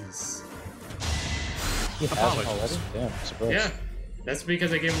lances. He has one already? Damn, I'm surprised. Yeah, that's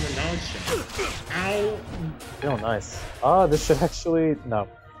because I gave him the knowledge check. Ow! Oh, nice. This should actually... No.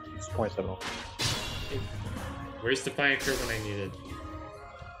 It's 27. Where's Defiant Crit when I need it?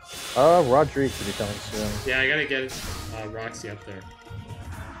 Rodrigue should be coming soon. Yeah, I gotta get Roxy up there.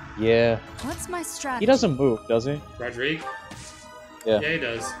 Yeah. What's my strategy? He doesn't move, does he? Rodrigue? Yeah. Yeah, he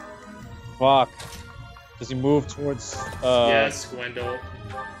does. Fuck. Does he move towards... Yes, Gwendol.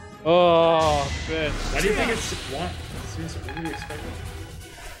 Oh, bitch. Why do you think it's... What? Seriously, what were you expecting?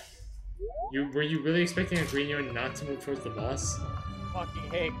 Were you really expecting a green unit not to move towards the boss?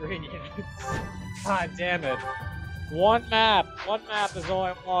 Fucking hate green units. God damn it. One map is all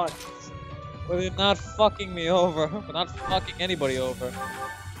I want. But they're not fucking me over. They're not fucking anybody over.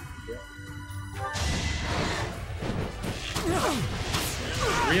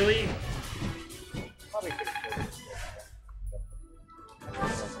 Really? Probably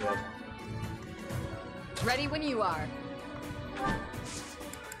Ready when you are.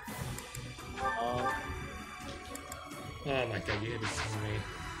 Oh my god, you hit it on me.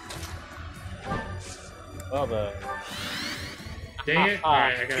 Well, the... Dang it!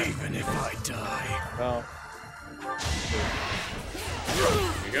 Alright, I got it. Even if I die. Well,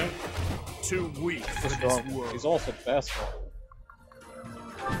 There you go. Too weak for he's this strong. world. He's also faster.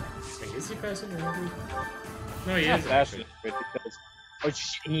 Wait, is he faster than Rodrigue? No, he He's not is faster actually.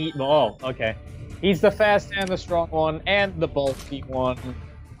 because... Oh, okay. He's the fast and the strong one, and the bulky one.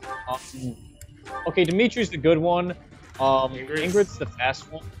 Okay, Dimitri's the good one. Ingrid's the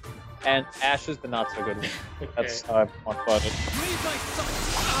fast one, and Ash is the not so good one. Okay. That's how I want to put it.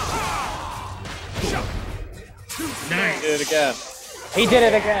 Nice! He did it again. He did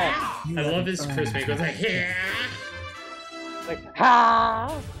it again! I love his charisma. He goes like, yeah! Like,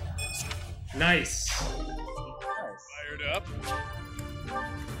 ha! Nice! Fired up.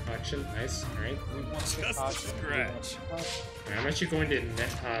 Action, nice. Alright. Just a scratch. I'm actually going to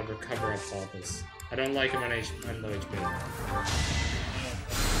recover up all this. I don't like him on low HP.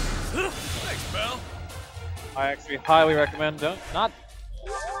 Thanks, pal. I actually highly recommend not.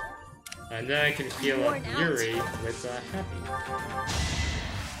 And then I can heal up Yuri with Happy.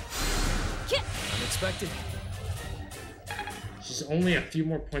 Unexpected. She's only a few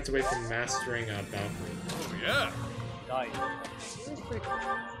more points away from mastering Valkyrie. Oh, yeah. Nice.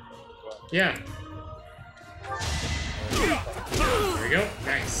 Yeah. There we go.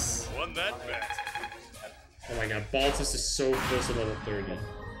 Nice. Won that bet. Oh my god, Baltus is so close to level 30.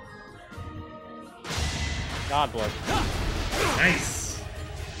 God bless. Nice.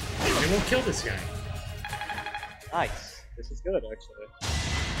 They won't kill this guy. Nice. This is good, actually.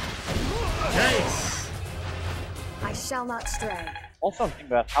 Nice. I shall not stray. Also, I'm thinking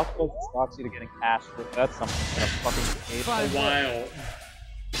about how close is Roxy to getting Ash with that something in a fucking cave. A while.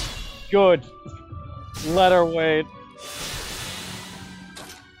 Good. Let her wait.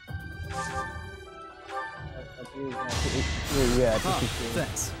 Yeah,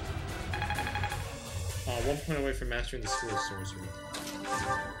 Thanks. 1 point away from mastering the School of Sorcery.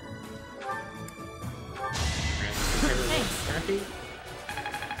 Happy?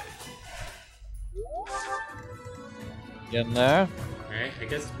 Getting there. Alright, I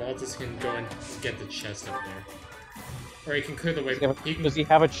guess Baltus can go and get the chest up there. Or he can clear the way. Does he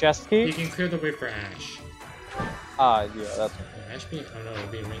have a chest key? He can clear the way for Ash. Ah, yeah, that's. Ash beam? Oh no,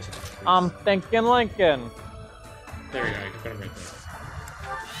 it'll be a range attack. I'm thinking Lincoln. There we go. You can put him right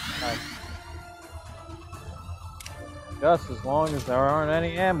there. Nice. Just as long as there aren't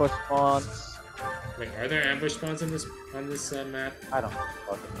any ambush spawns. Wait, are there ambush spawns on this map? I don't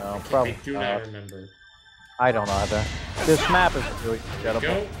fucking know. Probably I do not remember. I don't either. This map is really forgettable.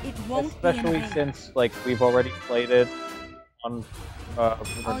 Go. It won't Especially be in vain. since like we've already played it on the I'll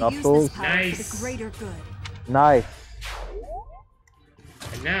use Nuptials. this power for the greater good. Nice.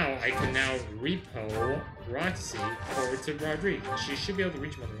 And now I can now repo Roxy forward to Rodrigue. She should be able to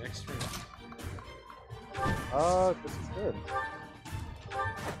reach him on the next turn. This is good.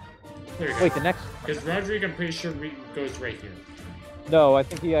 There we go. Wait, the next. Because Rodrigue, I'm pretty sure goes right here. No, I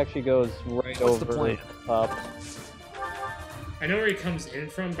think he actually goes right What's the over plan? the top. I know where he comes in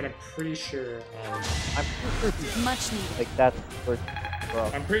from, but I'm pretty sure. I'm pretty sure he's Much needed. like that's where.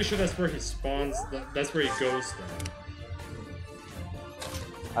 I'm pretty sure that's where he spawns. That's where he goes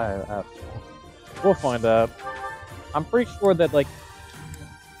though. We'll find out. I'm pretty sure that like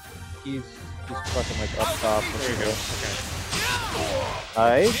he's fucking like up top. There you go.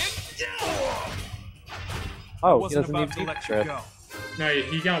 Nice. Oh, he Wasn't doesn't about need to deep let you crit. go. No,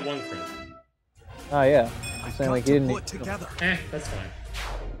 he got one crit. Oh yeah. I'm saying like he didn't Pull need. it together. That's fine.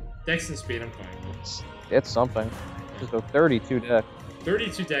 Dex and speed, I'm fine with. It's something. Just a 32 deck.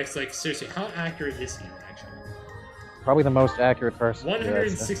 32 Dex, like seriously, how accurate is he actually? Probably the most accurate person. to do that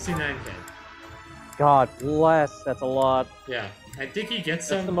shit. 169 hit. God bless. That's a lot. Yeah, I think he gets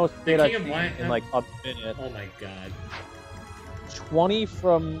That's some. the most the hit I've King of seen Lion in like a minute. Oh my god. 20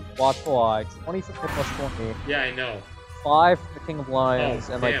 from Watchful Eye, 20 from Hit plus 20, Yeah, I know. 5 from the King of Lions,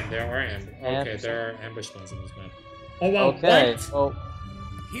 Oh and damn, like. there are okay, and- there are ambush spawns in this map. Oh wow, Okay. what? Oh.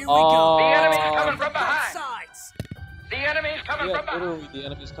 Here we go. The enemy's coming from behind. Sides. The enemy's coming Yeah, from behind. literally, the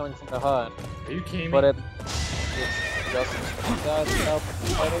enemy's coming from behind. Are you kidding me? But it's just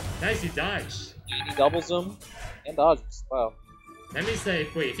fighting. Nice, he dodged. He doubles him and dodges. Wow. Let me say,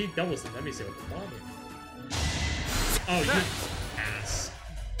 wait, if he doubles him, let me say what the problem is. Oh, you ass.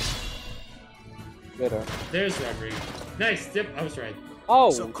 Bitter. There's Rodrigue. Nice, dip. I was right.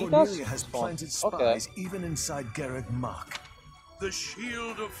 Oh, So he Cornelia does has spawn. planted Okay. spies even inside Garreg Mach. The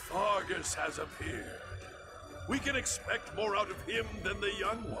shield of Fargus has appeared. We can expect more out of him than the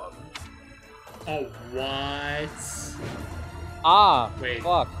young ones. Oh, what? Ah, Wait.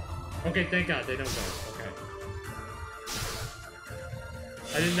 fuck. Okay, thank God they don't go. Okay.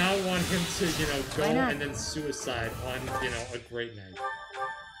 I did not want him to, go Why not? and then suicide on, a great night.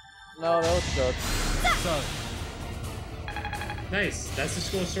 No, that would suck. Sorry. Nice. That's the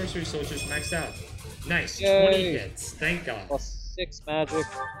school of sorcery soldiers maxed out. Nice. Yay. 20 hits. Thank God. Plus 6 magic,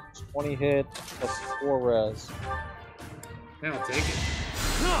 20 hit, plus 4 res. Yeah, I'll take it.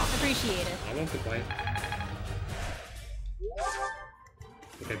 Appreciate it. I won't complain.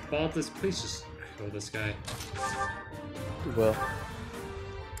 Okay, Baltus, please just kill this guy. You will.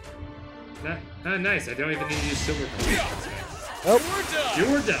 Nice. I don't even need to use silver. Nope. You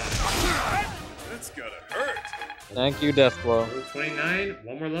were done. That's gotta hurt. Thank you, Deathblow. Level 29,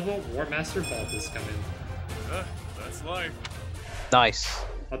 one more level, War Master Baltus coming. That's life. Nice.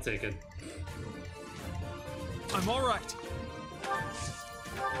 I'll take it. I'm all right.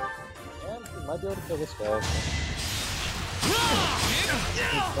 And we might be able to kill this guy.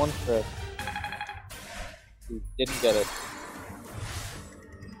 Just one crit. We didn't get it.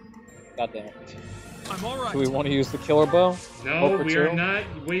 God damn it. I'm all right. Do we want to use the killer bow? No, Hope for we are two? not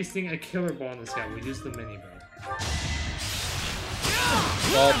wasting a killer ball on this guy. We use the mini bow.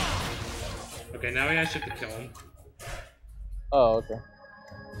 That... Okay, now we actually have to kill him. Oh, okay.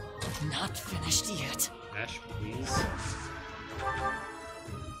 Not finished yet. Ash, please.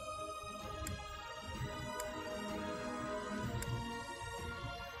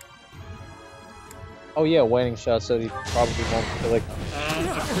 Oh yeah, waning shot, so he probably won't kill it.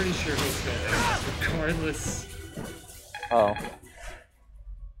 I'm pretty sure he'll kill him, regardless. Oh.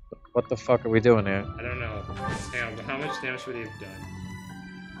 What the fuck are we doing here? I don't know. Hang on, how much damage would he have done?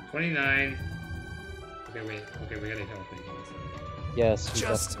 29. Okay, wait. Okay, we gotta heal him. Yes, we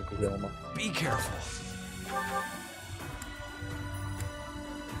Just definitely kill him. be careful.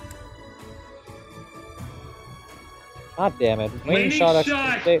 God damn it. Waning Waning shot shot!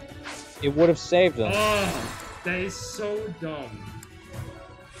 actually it would have saved him. Oh, that is so dumb.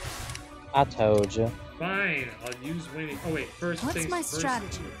 I told you. Fine, I'll use winning. Oh wait, first What's things my first.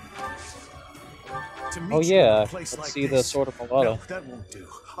 strategy? To meet Oh you in yeah, a place let's like see the this. Sword of No, Malata. that won't do.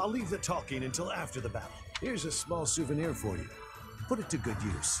 I'll leave the talking until after the battle. Here's a small souvenir for you. Put it to good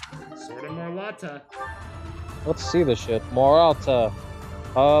use. Sword of Morlata. Let's see this shit. Morata.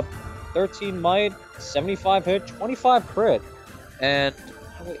 13 might, 75 hit, 25 crit, and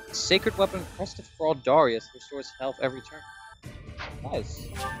oh wait, Sacred Weapon Crest for Darius restores health every turn. Nice.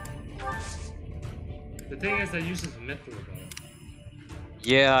 The thing is that uses Mithril though.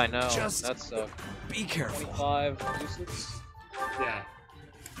 Yeah, I know. Just That's be careful. 25 uses. Yeah.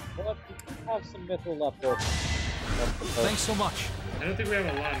 But we do have some Mithril left over. Thanks so much. I don't think we have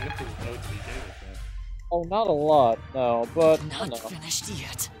a lot of Mithril though to begin with though. Oh, not a lot, no, but Not finished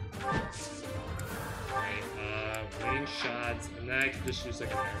yet. Alright, range shots, and then I can just use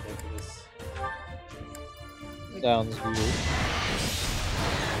like an arrow for this. Sounds weird.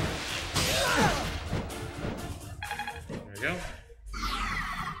 There we go.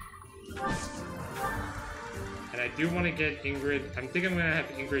 And I do want to get Ingrid. I think I'm gonna have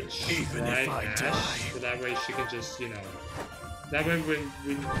Ingrid stride Ash, so that way she can just, you know, that way when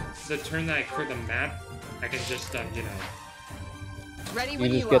the turn that I clear the map, I can just, you know, Ready You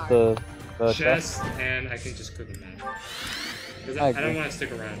when just you get are. the chest, and I can just clear the map. Because I don't want to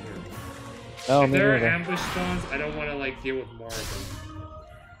stick around here. No, if me there are neither. ambush spawns, I don't want to like deal with more of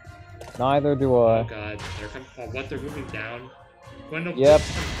them. Neither do Oh I. god, they're coming. Oh, what? They're moving down. Gwendol, Yep.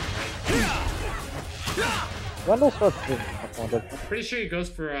 please. Wendell starts moving up. Pretty sure he goes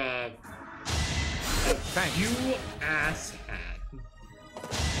for you ass hat.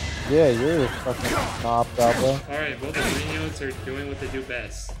 Yeah, you're fucking knob goblin. Alright, well the Greeniotes are doing what they do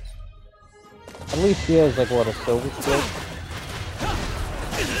best. At least he has like what, a silver skill?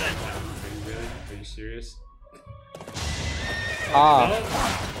 Really? Are you serious? Ah.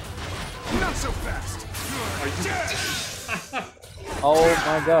 Not so fast. Oh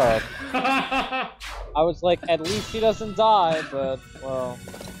my god. I was like, at least he doesn't die, but well.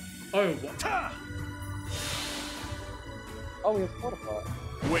 Oh, what? Oh, he has fortify.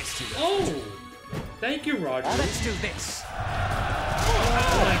 Wasted. Oh! Thank you, Roger. Let's do this.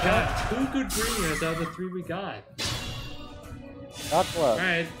 Oh my god, 2 good Greeniotes out of the 3 we got. That's left.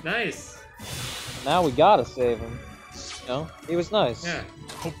 Alright, nice. Now we gotta save him. No? He was nice. Yeah.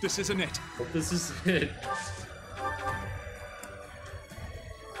 Hope this isn't it. Hope this is it.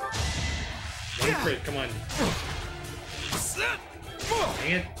 One crit, come on.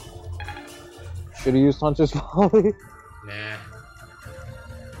 Dang it. Should've used Hunter's Volley. Nah.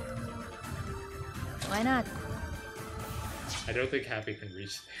 Why not? I don't think Happy can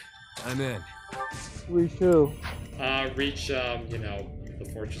reach I'm in. We should. reach, you know, the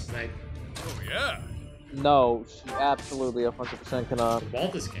Fortress Knight. Oh yeah. No, she absolutely 100% cannot.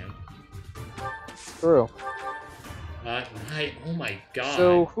 Baltus can. True. Knight, oh my god.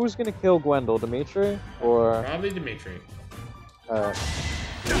 So, who's gonna kill Gwendol? Dimitri? Or... Probably Dimitri. Alright.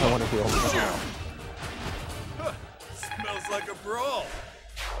 I wanna heal him. Smells like a brawl.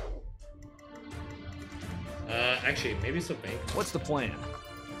 Actually, maybe Sylvain. What's the plan?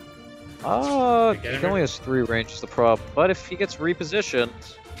 Get He him only has 3 range is the problem. But if he gets repositioned...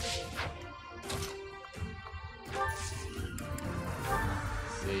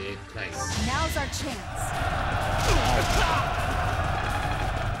 See, nice. Now's our chance.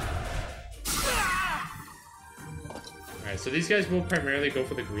 Alright, so these guys will primarily go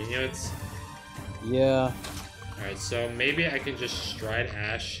for the Greeniotes. Yeah. Alright, so maybe I can just stride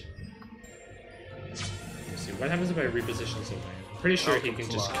Ash. Let's see, what happens if I reposition Sylvain? I'm pretty sure he can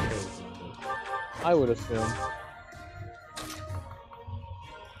just kill Gwendol. I would assume.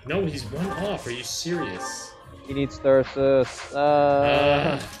 No, he's 1 off. Are you serious? He needs Thyrsus.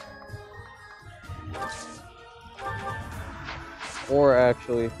 Or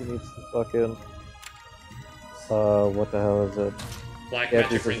actually, he needs to fucking... what the hell is it? Black Yeah,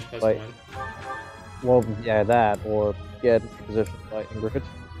 Magic reposition Range plus fight. 1. Well, yeah, that, or get position by Ingrid.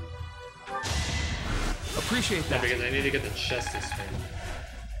 Appreciate Yeah, that. because I need to get the chest this turn.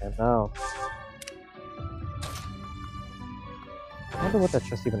 And now. I wonder what that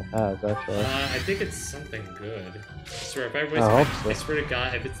chest even has, actually. I think it's something good. I swear, if I waste I my, hope so. I swear to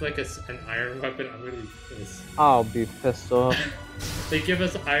God, if it's like an iron weapon, I'm gonna be pissed. I'll be pissed off. They give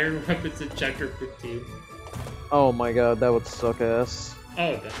us iron weapons in chapter 15. Oh my god, that would suck ass.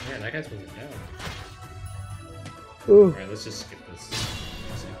 Oh, man, that guy's moving down. Ooh. Alright, let's just skip this.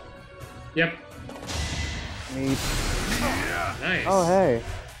 Let's see. Yep. Neat. Nice. Oh, hey.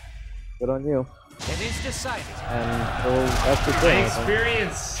 Good on you. It is decided. And so that's the My thing.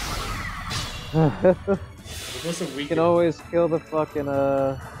 experience! It was a You week. can always kill the fucking,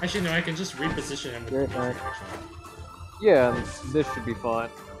 Actually, no, I can just reposition him with Great the knight. actually. Yeah, and this should be fine.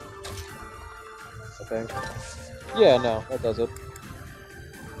 I think. Yeah, no, that does it.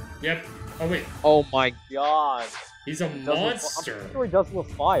 Yep. Oh, wait. Oh my god. He's a He does with- monster! I'm sure he does with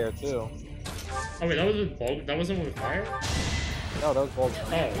fire, too. Oh, wait, that was with that wasn't with fire? No, that was balls.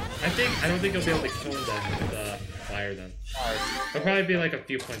 Oh, I don't think he'll be able to kill them with fire then. He'll probably be like a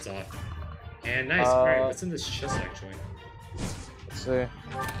few points off. And nice. Alright, what's in this chest actually? Let's see.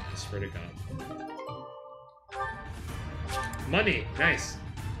 I swear to God. Money, nice.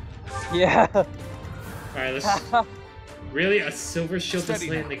 Yeah. Alright, let's. Really, a silver shield that's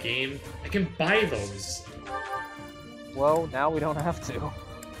late in the game? I can buy those. Well, now we don't have to. Let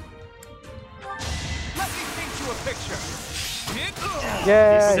me paint you a picture.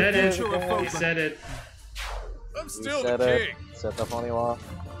 Yeah. He said it. He said it. I'm still the king. Set the funny law.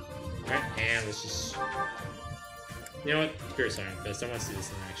 Alright, and let's just. You know what? Fierce Iron Fist. I want to see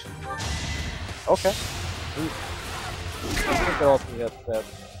this in action. Okay. Let's look at all three hits. There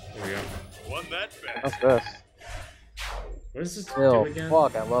we go. Won that bet. What's this? What does this Still, do again?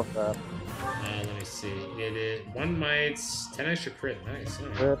 fuck, I love that. Let me see. It is 1 mites, 10 extra crit. Nice.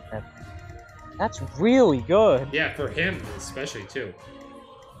 Right. Good. That's really good. Yeah, for him especially too.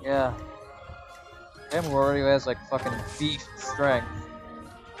 Yeah. Him who already has like fucking beef strength.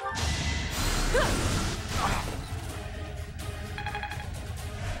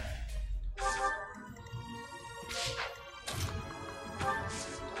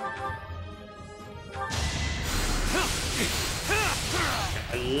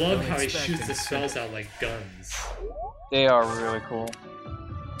 I love how he shoots the spells out like guns. They are really cool.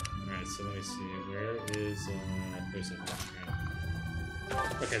 Alright, so let me see. Where is where's it?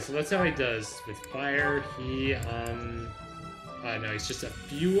 Okay, so that's how he does. With fire, he no, he's just a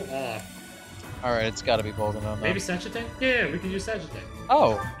few off. Alright, it's gotta be Bolden on that. Maybe Sagittarius? Yeah, we can use Sagittarius.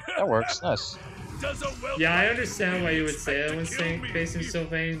 Oh, that works. Nice. Yeah, I understand why you would say that when facing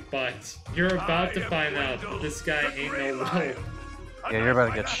Sylvain, but you're about to find out that this guy ain't no wolf. Yeah, you're about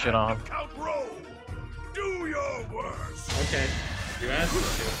to get shit on. Do your worst. Okay, you asked me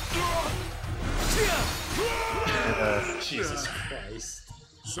to. Jesus Christ.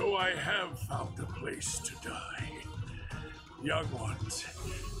 So I have found a place to die. Young ones,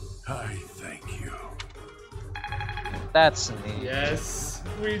 I thank you. That's neat. Yes,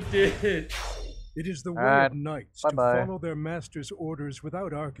 we did. It is the way Alright, of knights bye-bye. to follow their master's orders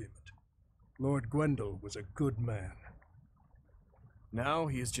without argument. Lord Gwendol was a good man. Now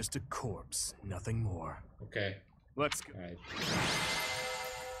he is just a corpse, nothing more. Okay. Let's go. Alright.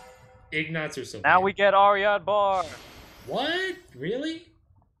 Ignatz or Sylvain? Now we get Aryad Bar. What? Really?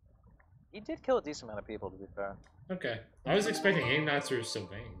 He did kill a decent amount of people, to be fair. Okay. I was expecting Ignatz or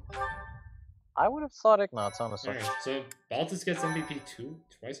Sylvain. I would have thought Ignatz, honestly. Alright, so Baltus gets MVP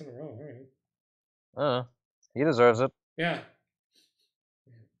twice in a row. Alright. He deserves it. Yeah.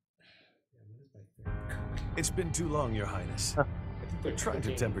 It's been too long, Your Highness. Try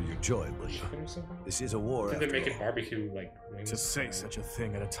to temper your joy, will you? This is a war. I think they're making barbecue like wings. To say such a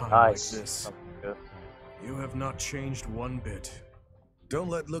thing at a time Nice. like this. Good. You have not changed one bit. Don't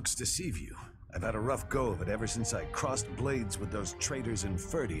let looks deceive you. I've had a rough go of it ever since I crossed blades with those traitors in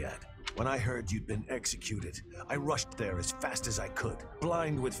Ferdiad. When I heard you'd been executed, I rushed there as fast as I could,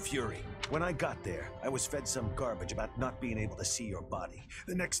 blind with fury. When I got there, I was fed some garbage about not being able to see your body.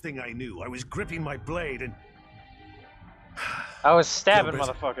 The next thing I knew, I was gripping my blade and... I was stabbing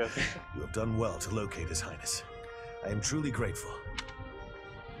Gilbert, motherfuckers. You have done well to locate His Highness. I am truly grateful.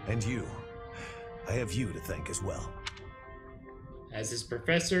 And you, I have you to thank as well. As his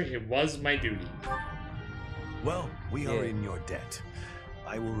professor, it was my duty. Well, we are in your debt.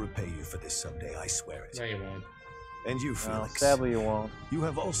 I will repay you for this someday, I swear it. No, you won't. And you, No, Felix. sadly you won't. You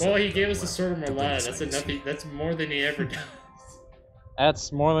have also. Well, he gave us the sword of to bring Merlada. us That's Highness. enough. That's more than he ever does.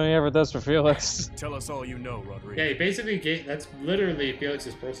 That's more than he ever does for Felix. Tell us all you know, Rodrigo. Yeah, he basically gave. That's literally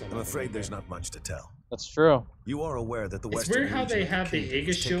Felix's personal. I'm afraid there's not much to tell. That's true. You are aware that the It's Western weird how they region of have the kingdom Aegis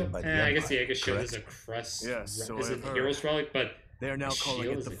was taken shield. by the I guess the Empire, Aegis shield correct? is a crest. Yes, so is I've a heard. hero's relic, but They are now a calling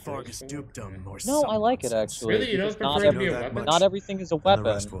shield it is the a hero's Fargus relic. Dukedom or No, some I like it nonsense. actually. Really? You don't because prefer it to be a know that weapon? much, not everything is a and weapon. the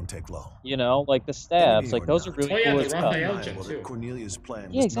rest won't take long. You know, like the stabs, Enemy like or those are not, really Oh, yeah, cool the as Raphael fuck. gem, Undeniable too. that Cornelius'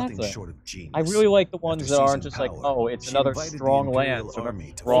 plan Yeah, was nothing exactly. short of genius. I really like the ones After that aren't seizing just like, power, oh, it's she another invited the strong Imperial lance or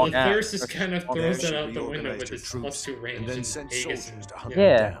army to Well, wrong the axe. Thyrsus kind of There throws she that out the window reorganized with her his troops +2 range and then and sent Aegis. soldiers to And, hunt yeah.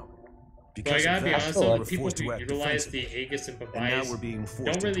 Yeah. them down. But I Because gotta of be that, honest still though, like the we're people forced who to act utilize the defensively. Aegis and And now we're Pavias being forced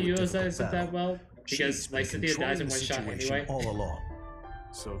don't really into a utilize it difficult that well She's because been Lycidia dies in controlling one the shot situation anyway. all along.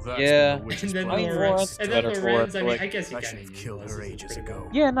 So that's Yeah. what the witch's And then I mean, plan Lorenz, Lawrence and is then better for Lorenz, it, I but, mean, like- I guess he I kind should of have killed her ages ago.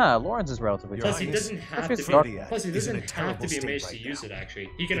 Yeah, nah, Lawrence is relatively Your Plus, he Highness, doesn't have to Especially be. for Ferdiad Plus, he is doesn't in a have to terrible be a state mage to right use now. it. Actually,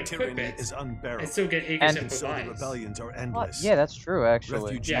 he can The equip tyranny it is unbearable. and still get Aegis And and So the Pavias. rebellions are Well, endless. yeah, that's true actually.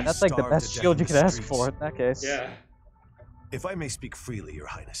 Refugees And that's like the starve best to death shield you in could the ask streets. for in that case. Yeah. If I may speak freely, Your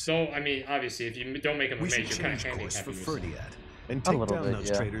Highness, So I mean, obviously, if you don't make him a we should mage, you're kind of change course handicapped for yourself. Ferdiad and A take little down bit, those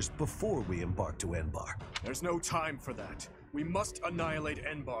yeah. traitors before we embark to Enbar. There's no time for that. We must annihilate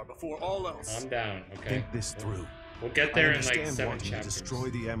Enbar before all else. I'm down. Okay. Think this through. We'll get there I in like understand 7 wanting chapters. to destroy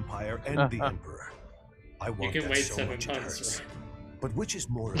the Empire and the Emperor. I want You can that wait so 7 much it months. hurts. Right? But which is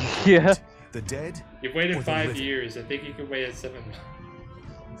more important? Yeah. The dead? You've or waited the 5 living? years. I think you can wait at 7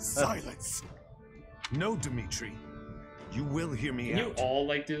 months. Silence. No, Dimitri. You will hear me Can you out. all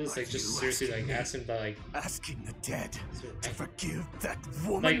like do this? Like just seriously like ask him to like asking the dead to forgive that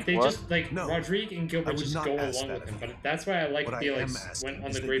woman. like they just like No, Rodrigue and I Gilbert would just not go ask along that with him. of But that's why I like What I Felix am asking went on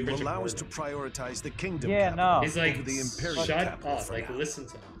is the that Great you Bridge of allow us to Jordan. prioritize the kingdom Yeah, capital no. He's like, over the imperial shut capital up, for like now. listen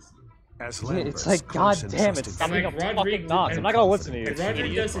to us. As Yeah, Lambert's it's like, close and god damn it, trusted stop And being like a fucking Rodrigue nonce. I'm not gonna listen to you. And Rodrigue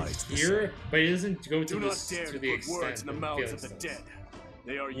idiot. doesn't hear, but he doesn't go to Do the not dare to to the put words extent in the that mouths Felix of the does. dead.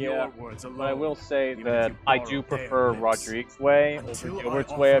 They are Yeah, your words alone. but I will say even if that you I borrow do their prefer lips. Rodrigue's way over Until I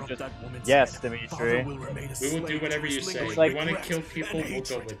Gilbert's offer way of up just, that woman's yes, head, Dimitri. Father will remain a We will slave do whatever to you his say. lingering If like- you want to regret kill people, and we'll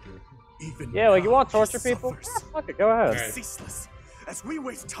go hatred. with you. Even Yeah, like you now want to he torture people? suffers. Yeah, fuck it, go ahead. Alright. Ceaseless. As we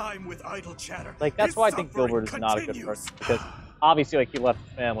waste time with idle chatter, Like that's his why I think suffering Gilbert is not a good continues. person because obviously like he left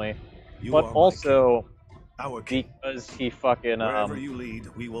his family, You but are my also Our king. because he fucking Wherever you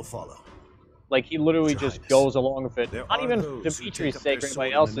lead, we will follow. like he literally Your just Highness, goes along with it. There Not are even those who Dimitri's take up sake their or sword anybody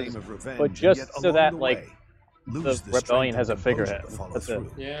in the else's, name of revenge, but and just yet so along that the like way, the lose strength rebellion and has a composure figurehead. to follow That's it.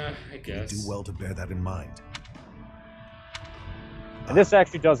 through. Yeah, I You guess. do well to bear that in mind. And this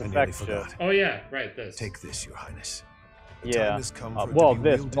actually does I nearly affect shit. forgot. Oh yeah, right. This. Take this, Your Highness. The Yeah. time has come for it to Well, be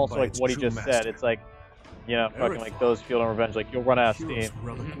this, wielded but also by like its what he true just master. said. It's like, you know, fucking like those feeling revenge. Like you'll run out of Hero's steam,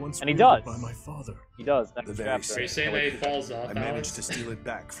 relic once and he wielded does. by my father. He does. The Next very chapter. same. Are you saying that he falls off, I managed Alex? to steal it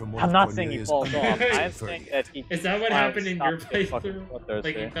back from one I'm of not saying he Cornelia's falls off. uncles I'm in saying 30. that he. Is that what finally happened in your stopped being fucking playthrough?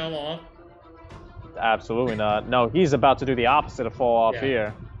 bloodthirsty. Like he fell off? Absolutely not. No, he's about to do the opposite of fall off Yeah.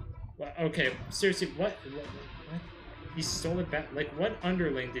 here. Well, okay, seriously, what? He stole it back? Like, what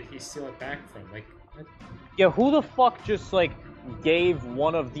underling did he steal it back from? Like, what? Yeah, who the fuck just like gave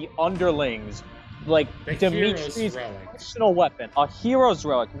one of the underlings like The hero's Dimitri's relic. personal weapon, a hero's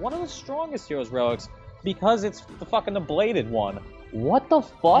relic, one of the strongest hero's relics, because it's the fucking bladed one? What the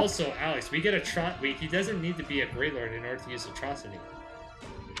fuck? Also, Alex, we get a he doesn't need to be a Great Lord in order to use atrocity.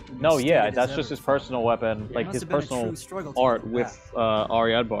 No, yeah, Stated that's as just his ever. personal weapon, It like must his have been a personal true struggle to art get with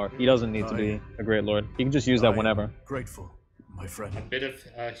Ariadbar. He doesn't need to be a great lord. He can just use that whenever. Grateful, my friend. A bit of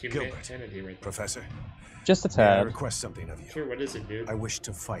Gilbert, humanity right there. Professor, Just a may I tad. request something of you? Sure, what is it, dude? I wish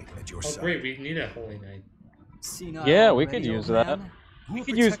to fight at your Oh, side. great, we need a Holy Knight. Senile Yeah, we already, could use old that. man? Who We will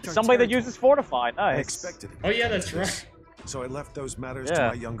could use protect our somebody that territory? uses fortify. I Nice. expected it. Oh, yeah, that's This, So I left those matters to Yeah.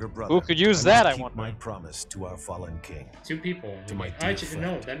 my younger brother. Who could use and that, will I keep wonder? my promise to our fallen king. 2 people. To my dear Actually, friend.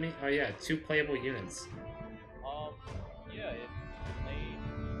 no, that means, oh yeah, 2 playable units. Yeah,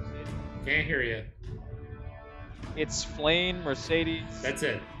 Can't hear you. it's Flame, Mercedes. That's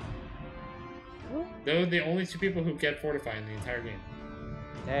it. They're the only 2 people who get fortify in the entire game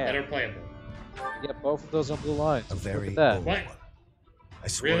that are Damn. playable. Yeah, both of those on blue lines. A Look very at that. old What? one. I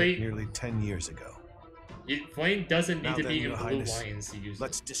swore Really? it nearly 10 years ago. Flame doesn't need Now to then, be in Your blue Highness, lions to use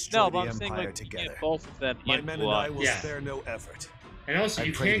Let's it. destroy No, the but I'm saying Empire like you together. get both of them My in men blue and I lines. will Yeah. spare no effort. And also, I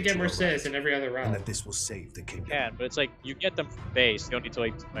you pray can't that get you are Mercedes right, in every other and round. that this will save the kingdom. Can, but it's like you get them from base. You don't need to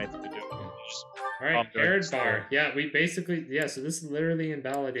like do anything to do it. Just Alright, during Arid the Bar. story. Yeah, we basically, yeah, so this literally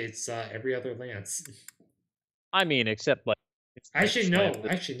invalidates every other lance. I mean, except like. it's Actually, just no. like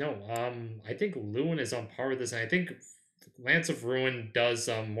the- Actually, no. I think Lewin is on par with this, and I think Lance of Ruin does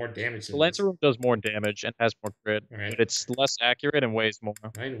more damage The than Lancer Room does more damage and has more crit, Alright. but it's less accurate and weighs more.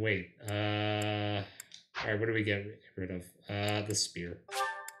 Mine weight. Alright, what do we get rid of? The spear.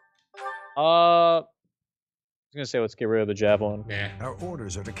 I was gonna say let's get rid of the javelin. Nah. Our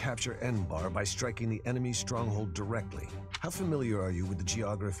orders are to capture Enbar by striking the enemy's stronghold directly. How familiar are you with the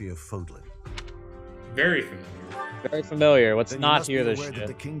geography of Fodlan? Very familiar. Very familiar. Let's Then you not must hear be this aware that shit.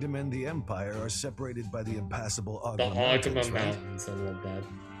 the kingdom and the empire are separated by the impassable The Agma Agma Mountains, right? Mountains, I love that.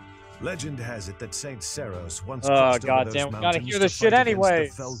 Legend has it that Saint Seros once Oh, crossed over goddamn, those we gotta mountains hear to this shit fight against anyways.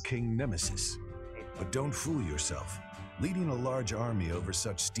 the fell king Nemesis. But don't fool yourself. Leading a large army over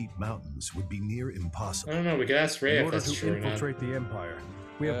such steep mountains would be near I impossible. don't know, we could ask Ray In if order that's to true or not. infiltrate the Empire,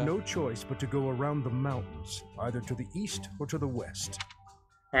 we Yeah. have no choice but to go around the mountains, either to the east or to the west.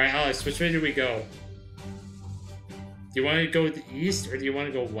 Alright, Alex, which way do we go? Do you want to go to the east or do you want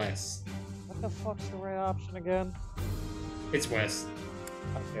to go west? What the fuck's the right option again? It's west.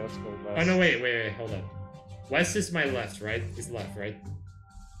 Okay, let's go Oh west. no, wait, hold up. West is my left, right? Is left, right?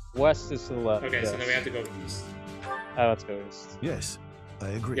 West is to the left. Okay, so yes. then we have to go east. Oh, let's go east. Yes, I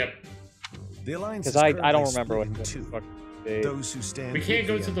agree. Yep. The alliance Because is I currently don't remember split what in the two. fuck they... Those who stand We can't with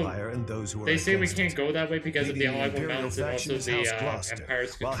go the to the. Empire and those who are They say we against can't it. go that way because of the Leading Alagua Imperial Mountains and also faction is the House Gloucester,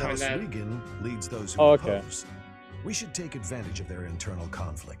 Empire's while control House that. Regan leads those who Oh, okay. oppose. We should take advantage of their internal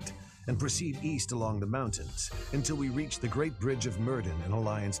conflict and proceed east along the mountains until we reach the Great Bridge of Murden in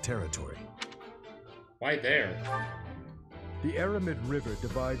Alliance territory. Why there? The Aramid River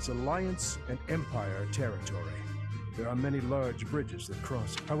divides Alliance and Empire territory. There are many large bridges that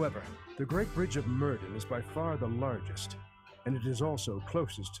cross it. However, the Great Bridge of Murden is by far the largest, and it is also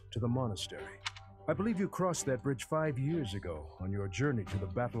closest to the monastery. I believe you crossed that bridge 5 years ago on your journey to the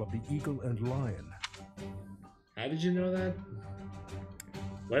Battle of the Eagle and Lion. How did you know that?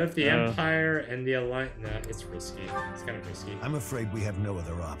 What if the Empire and the Alliance... Nah, it's risky. It's kind of risky. I'm afraid we have no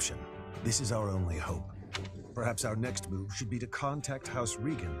other option. This is our only hope. Perhaps our next move should be to contact House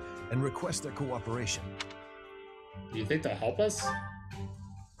Regan and request their cooperation. Do you think they'll help us?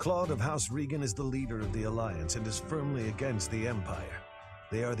 Claude of House Regan is the leader of the Alliance and is firmly against the Empire.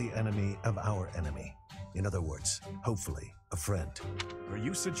 They are the enemy of our enemy. In other words, hopefully, a friend. Are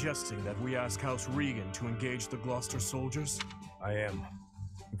you suggesting that we ask House Regan to engage the Gloucester soldiers? I am.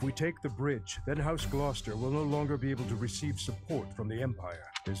 If we take the bridge, then House Gloucester will no longer be able to receive support from the Empire.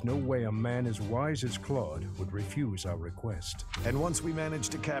 There's no way a man as wise as Claude would refuse our request. And once we manage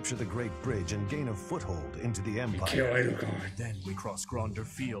to capture the Great Bridge and gain a foothold into the Empire... Then we cross Gronder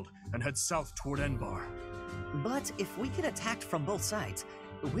Field and head south toward Enbar. But if we get attacked from both sides,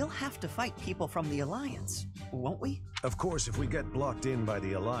 we'll have to fight people from the Alliance, won't we? Of course, if we get blocked in by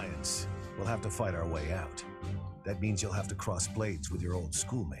the Alliance, we'll have to fight our way out. That means you'll have to cross blades with your old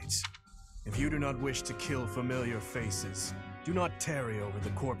schoolmates. If you do not wish to kill familiar faces, do not tarry over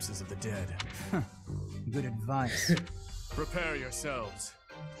the corpses of the dead. Good advice. Prepare yourselves.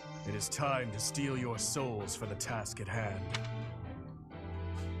 It is time to steal your souls for the task at hand.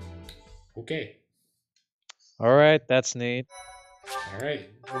 Okay. Alright, that's neat. Alright,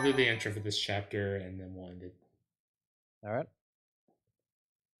 we'll do the intro for this chapter and then we'll end it. Alright.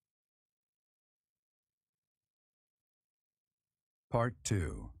 Part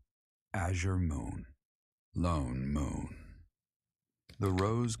 2. Azure Moon. Lone Moon. The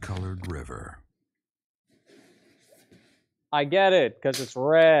Rose-Colored River. I get it, because it's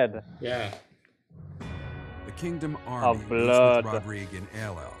red. Yeah. The Kingdom Army Of blood. with Rodrigue in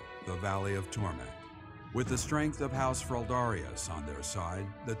Elel, the Valley of Torment. With the strength of House Fraldarius on their side,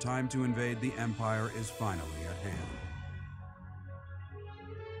 the time to invade the Empire is finally at hand.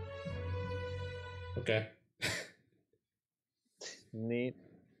 Okay. Neat.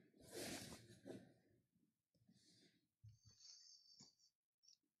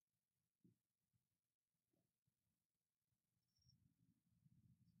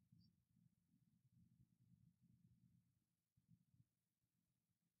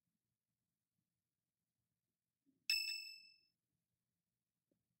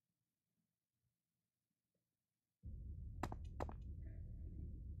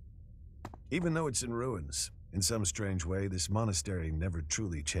 Even though it's in ruins, in some strange way, this monastery never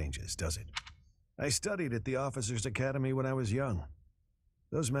truly changes, does it? I studied at the Officers' Academy when I was young.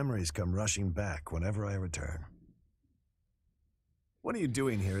 Those memories come rushing back whenever I return. What are you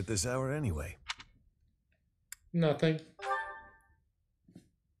doing here at this hour anyway? Nothing.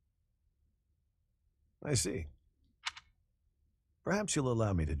 I see. Perhaps you'll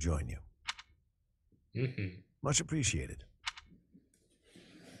allow me to join you. Mm-hmm. Much appreciated.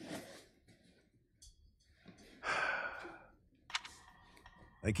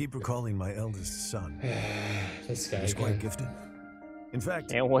 I keep recalling my eldest son. This guy He was quite again. gifted. In fact,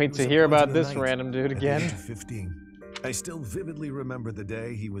 Can't wait he to was a hear about part of the this night random dude at the age again. of 15. I still vividly remember the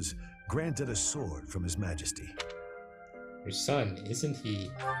day he was granted a sword from His Majesty. Your son, isn't he...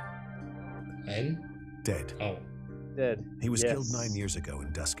 Dead. Oh. Dead. He was Yes. killed 9 years ago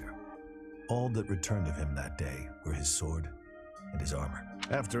in Dusker. All that returned of him that day were his sword and his armor.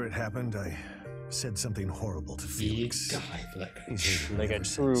 After it happened, I said something horrible to Felix. He died He's hated me Like a ever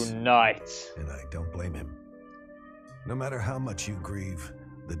true since, knight. and I don't blame him. No matter how much you grieve,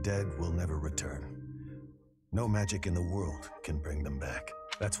 the dead will never return. No magic in the world can bring them back.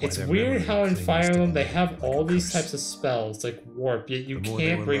 That's why It's their weird memory how in clings Fire to Emblem they them have like all a these curse. types of spells, like warp, yet you The more they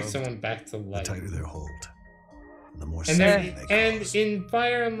can't were bring loved, someone back to The life. tighter their hold, and the more And suffering there, they and cause. in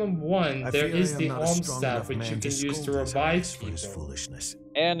Fire Emblem 1, I there fear I is am the not a Alm strong Staff, enough which you man can to use to scold his revive eyes for his people. foolishness.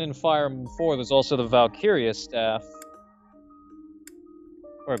 And in Fire Emblem 4, there's also the Valkyria staff.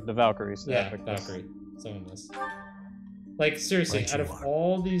 Or the Valkyrie staff. Yeah, I guess. Valkyrie. Someone was. Like, seriously, Right out you of are.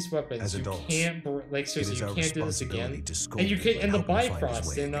 all these weapons, As you adults, can't, like, seriously, is you our can't do this responsibility again. to scold And you him can, and and the help him find his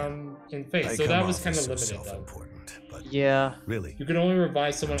Bifrost way again. in Faith, I so come that was off kind as of so limited, though. self-important, but Yeah. really, You could only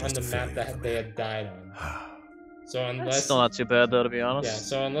revive someone I'm on just the a map failure that of they man. had died on. So That's unless... still not too bad, though, to be honest. Yeah,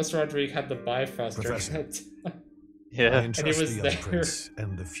 so unless Rodrigue had the Bifrost during Professor, that time, Yeah. I and he entrust was the there, young prince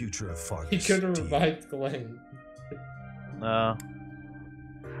and the future of Fargus he could have to you. revived Glenn.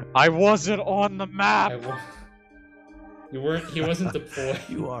 I wasn't on the map. You weren't. He wasn't deployed.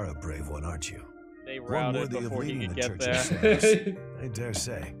 You are a brave one, aren't you? They One routed worthy of before he leading could the get church's there. service, I dare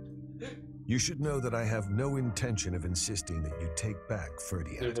say. You should know that I have no intention of insisting that you take back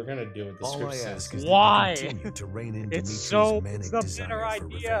Ferdiad. Dude, we're gonna do it. The All script I says. ask is Why? that you continue to rein in It's Dimitri's manic it's a desire better for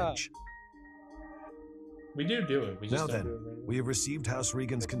idea. revenge. We do it. We just Now don't then, do it right we have received House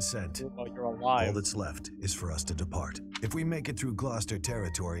Regan's consent. Oh, you're alive. All that's left is for us to depart. If we make it through Gloucester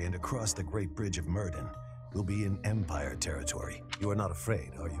territory and across the Great Bridge of Murden, we'll be in Empire territory. You are not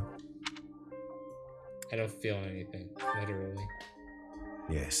afraid, are you? I don't feel anything, literally.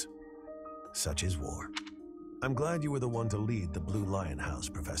 Yes. Such is war. I'm glad you were the one to lead the Blue Lion House,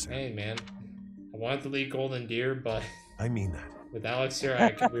 Professor. Hey, man. I wanted to lead Golden Deer, but I mean that. with Alex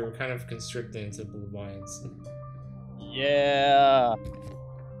here, we were kind of constricted into Blue Lions. Yeah.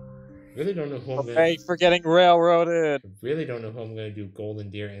 Really don't know who I'm Okay, for getting railroaded. Really don't know who I'm gonna do Golden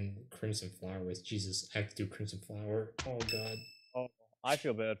Deer and Crimson Flower with. Jesus, I have to do Crimson Flower. Oh god. Oh, I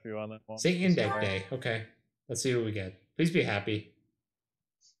feel bad for you on that one. Say Index Sorry. Day. Okay. Let's see what we get. Please be happy.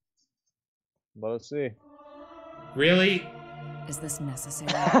 Let's see. Really? Is this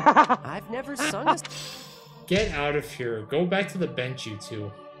necessary? I've never sung a... Get out of here. Go back to the bench, you two.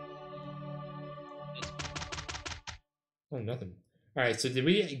 Oh, nothing. Alright, so did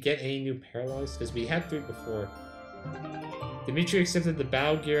we get any new parallels? Because we had 3 before. Dimitri accepted the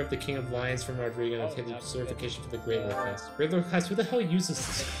bow gear of the King of Lions from Rodrigo and obtained the certification for the Great Lord class. Great Lord class? Who the hell uses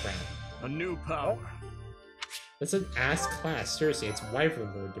this crap? A new power. That's an ass class. Seriously, it's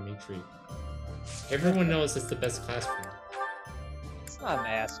Wyvern Lord, Dimitri. Everyone knows it's the best class for him. It's not an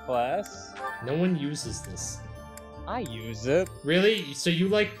ass class. No one uses this. I use it. Really? So you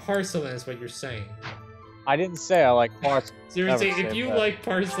like Parcelan is what you're saying? I didn't say I like Parcelan. Seriously, if you like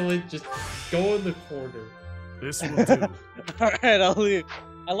Parcelan, just go in the corner. This will do. Alright, I'll leave.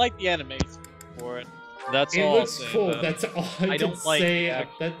 I like the animation for it. That's It all looks I'll say, cool. though. That's all I can don't like say. that.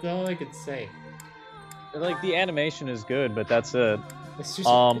 That's all I can say. Like, the animation is good, but that's it. It's just,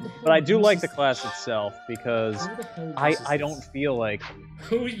 But I do like the class itself because Who the hell I uses don't this? feel like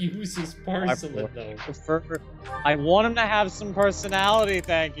Who uses Parcelan though? I want him to have some personality.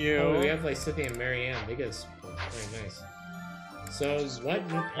 Thank you. Oh, we have like Cynthia and Marianne. They get support. Very nice. So what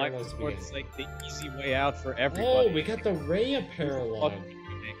new parallels do we It's get? like the easy way out for everybody. Oh, we got the Rhea parallel.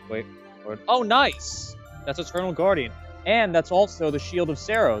 Wait. Oh, nice. That's Eternal Guardian, and that's also the Shield of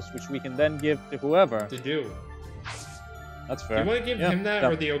Saros, which we can then give to whoever. To do. That's Do fair. you want to give Yeah, him that yeah.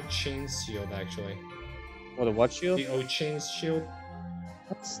 or the Oak Chains shield actually? Or the what shield? The Oak Chains shield.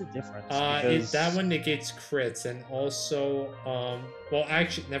 What's the difference? That one negates crits and also, well,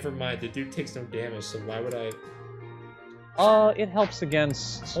 actually, never mind. The dude takes no damage, so why would I? It helps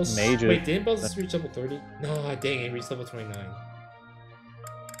against mages. Wait, didn't Buzz reach level 30? No, dang, he reached level 29.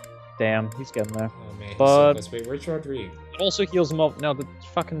 Damn, he's getting there. Oh man, he's so But close. Wait, where's Rodrigue? it also heals him up. No, the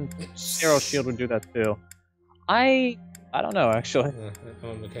fucking Saros shield would do that too. I don't know actually.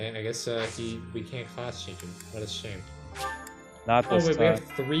 Okay, I guess we can't class change him. What a shame. Not Oh this wait, we time.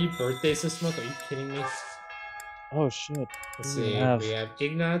 have 3 birthdays this month. Are you kidding me? Oh shit. Let's What do see. we have? We have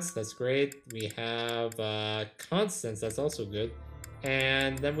Ignatz, that's great. We have Constance, that's also good.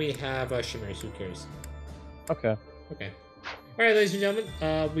 And then we have Chimeras, who cares? Okay. Okay. Alright, ladies and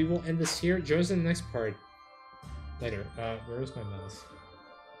gentlemen, we will end this here. Join us in the next part. Later. Where is my mouse?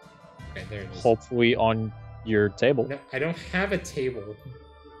 Okay, there it is. Hopefully on your table. No, I don't have a table.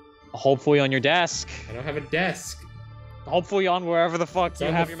 Hopefully on your desk. I don't have a desk. Hopefully on wherever the fuck It's you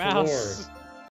on have the your mouse. floor.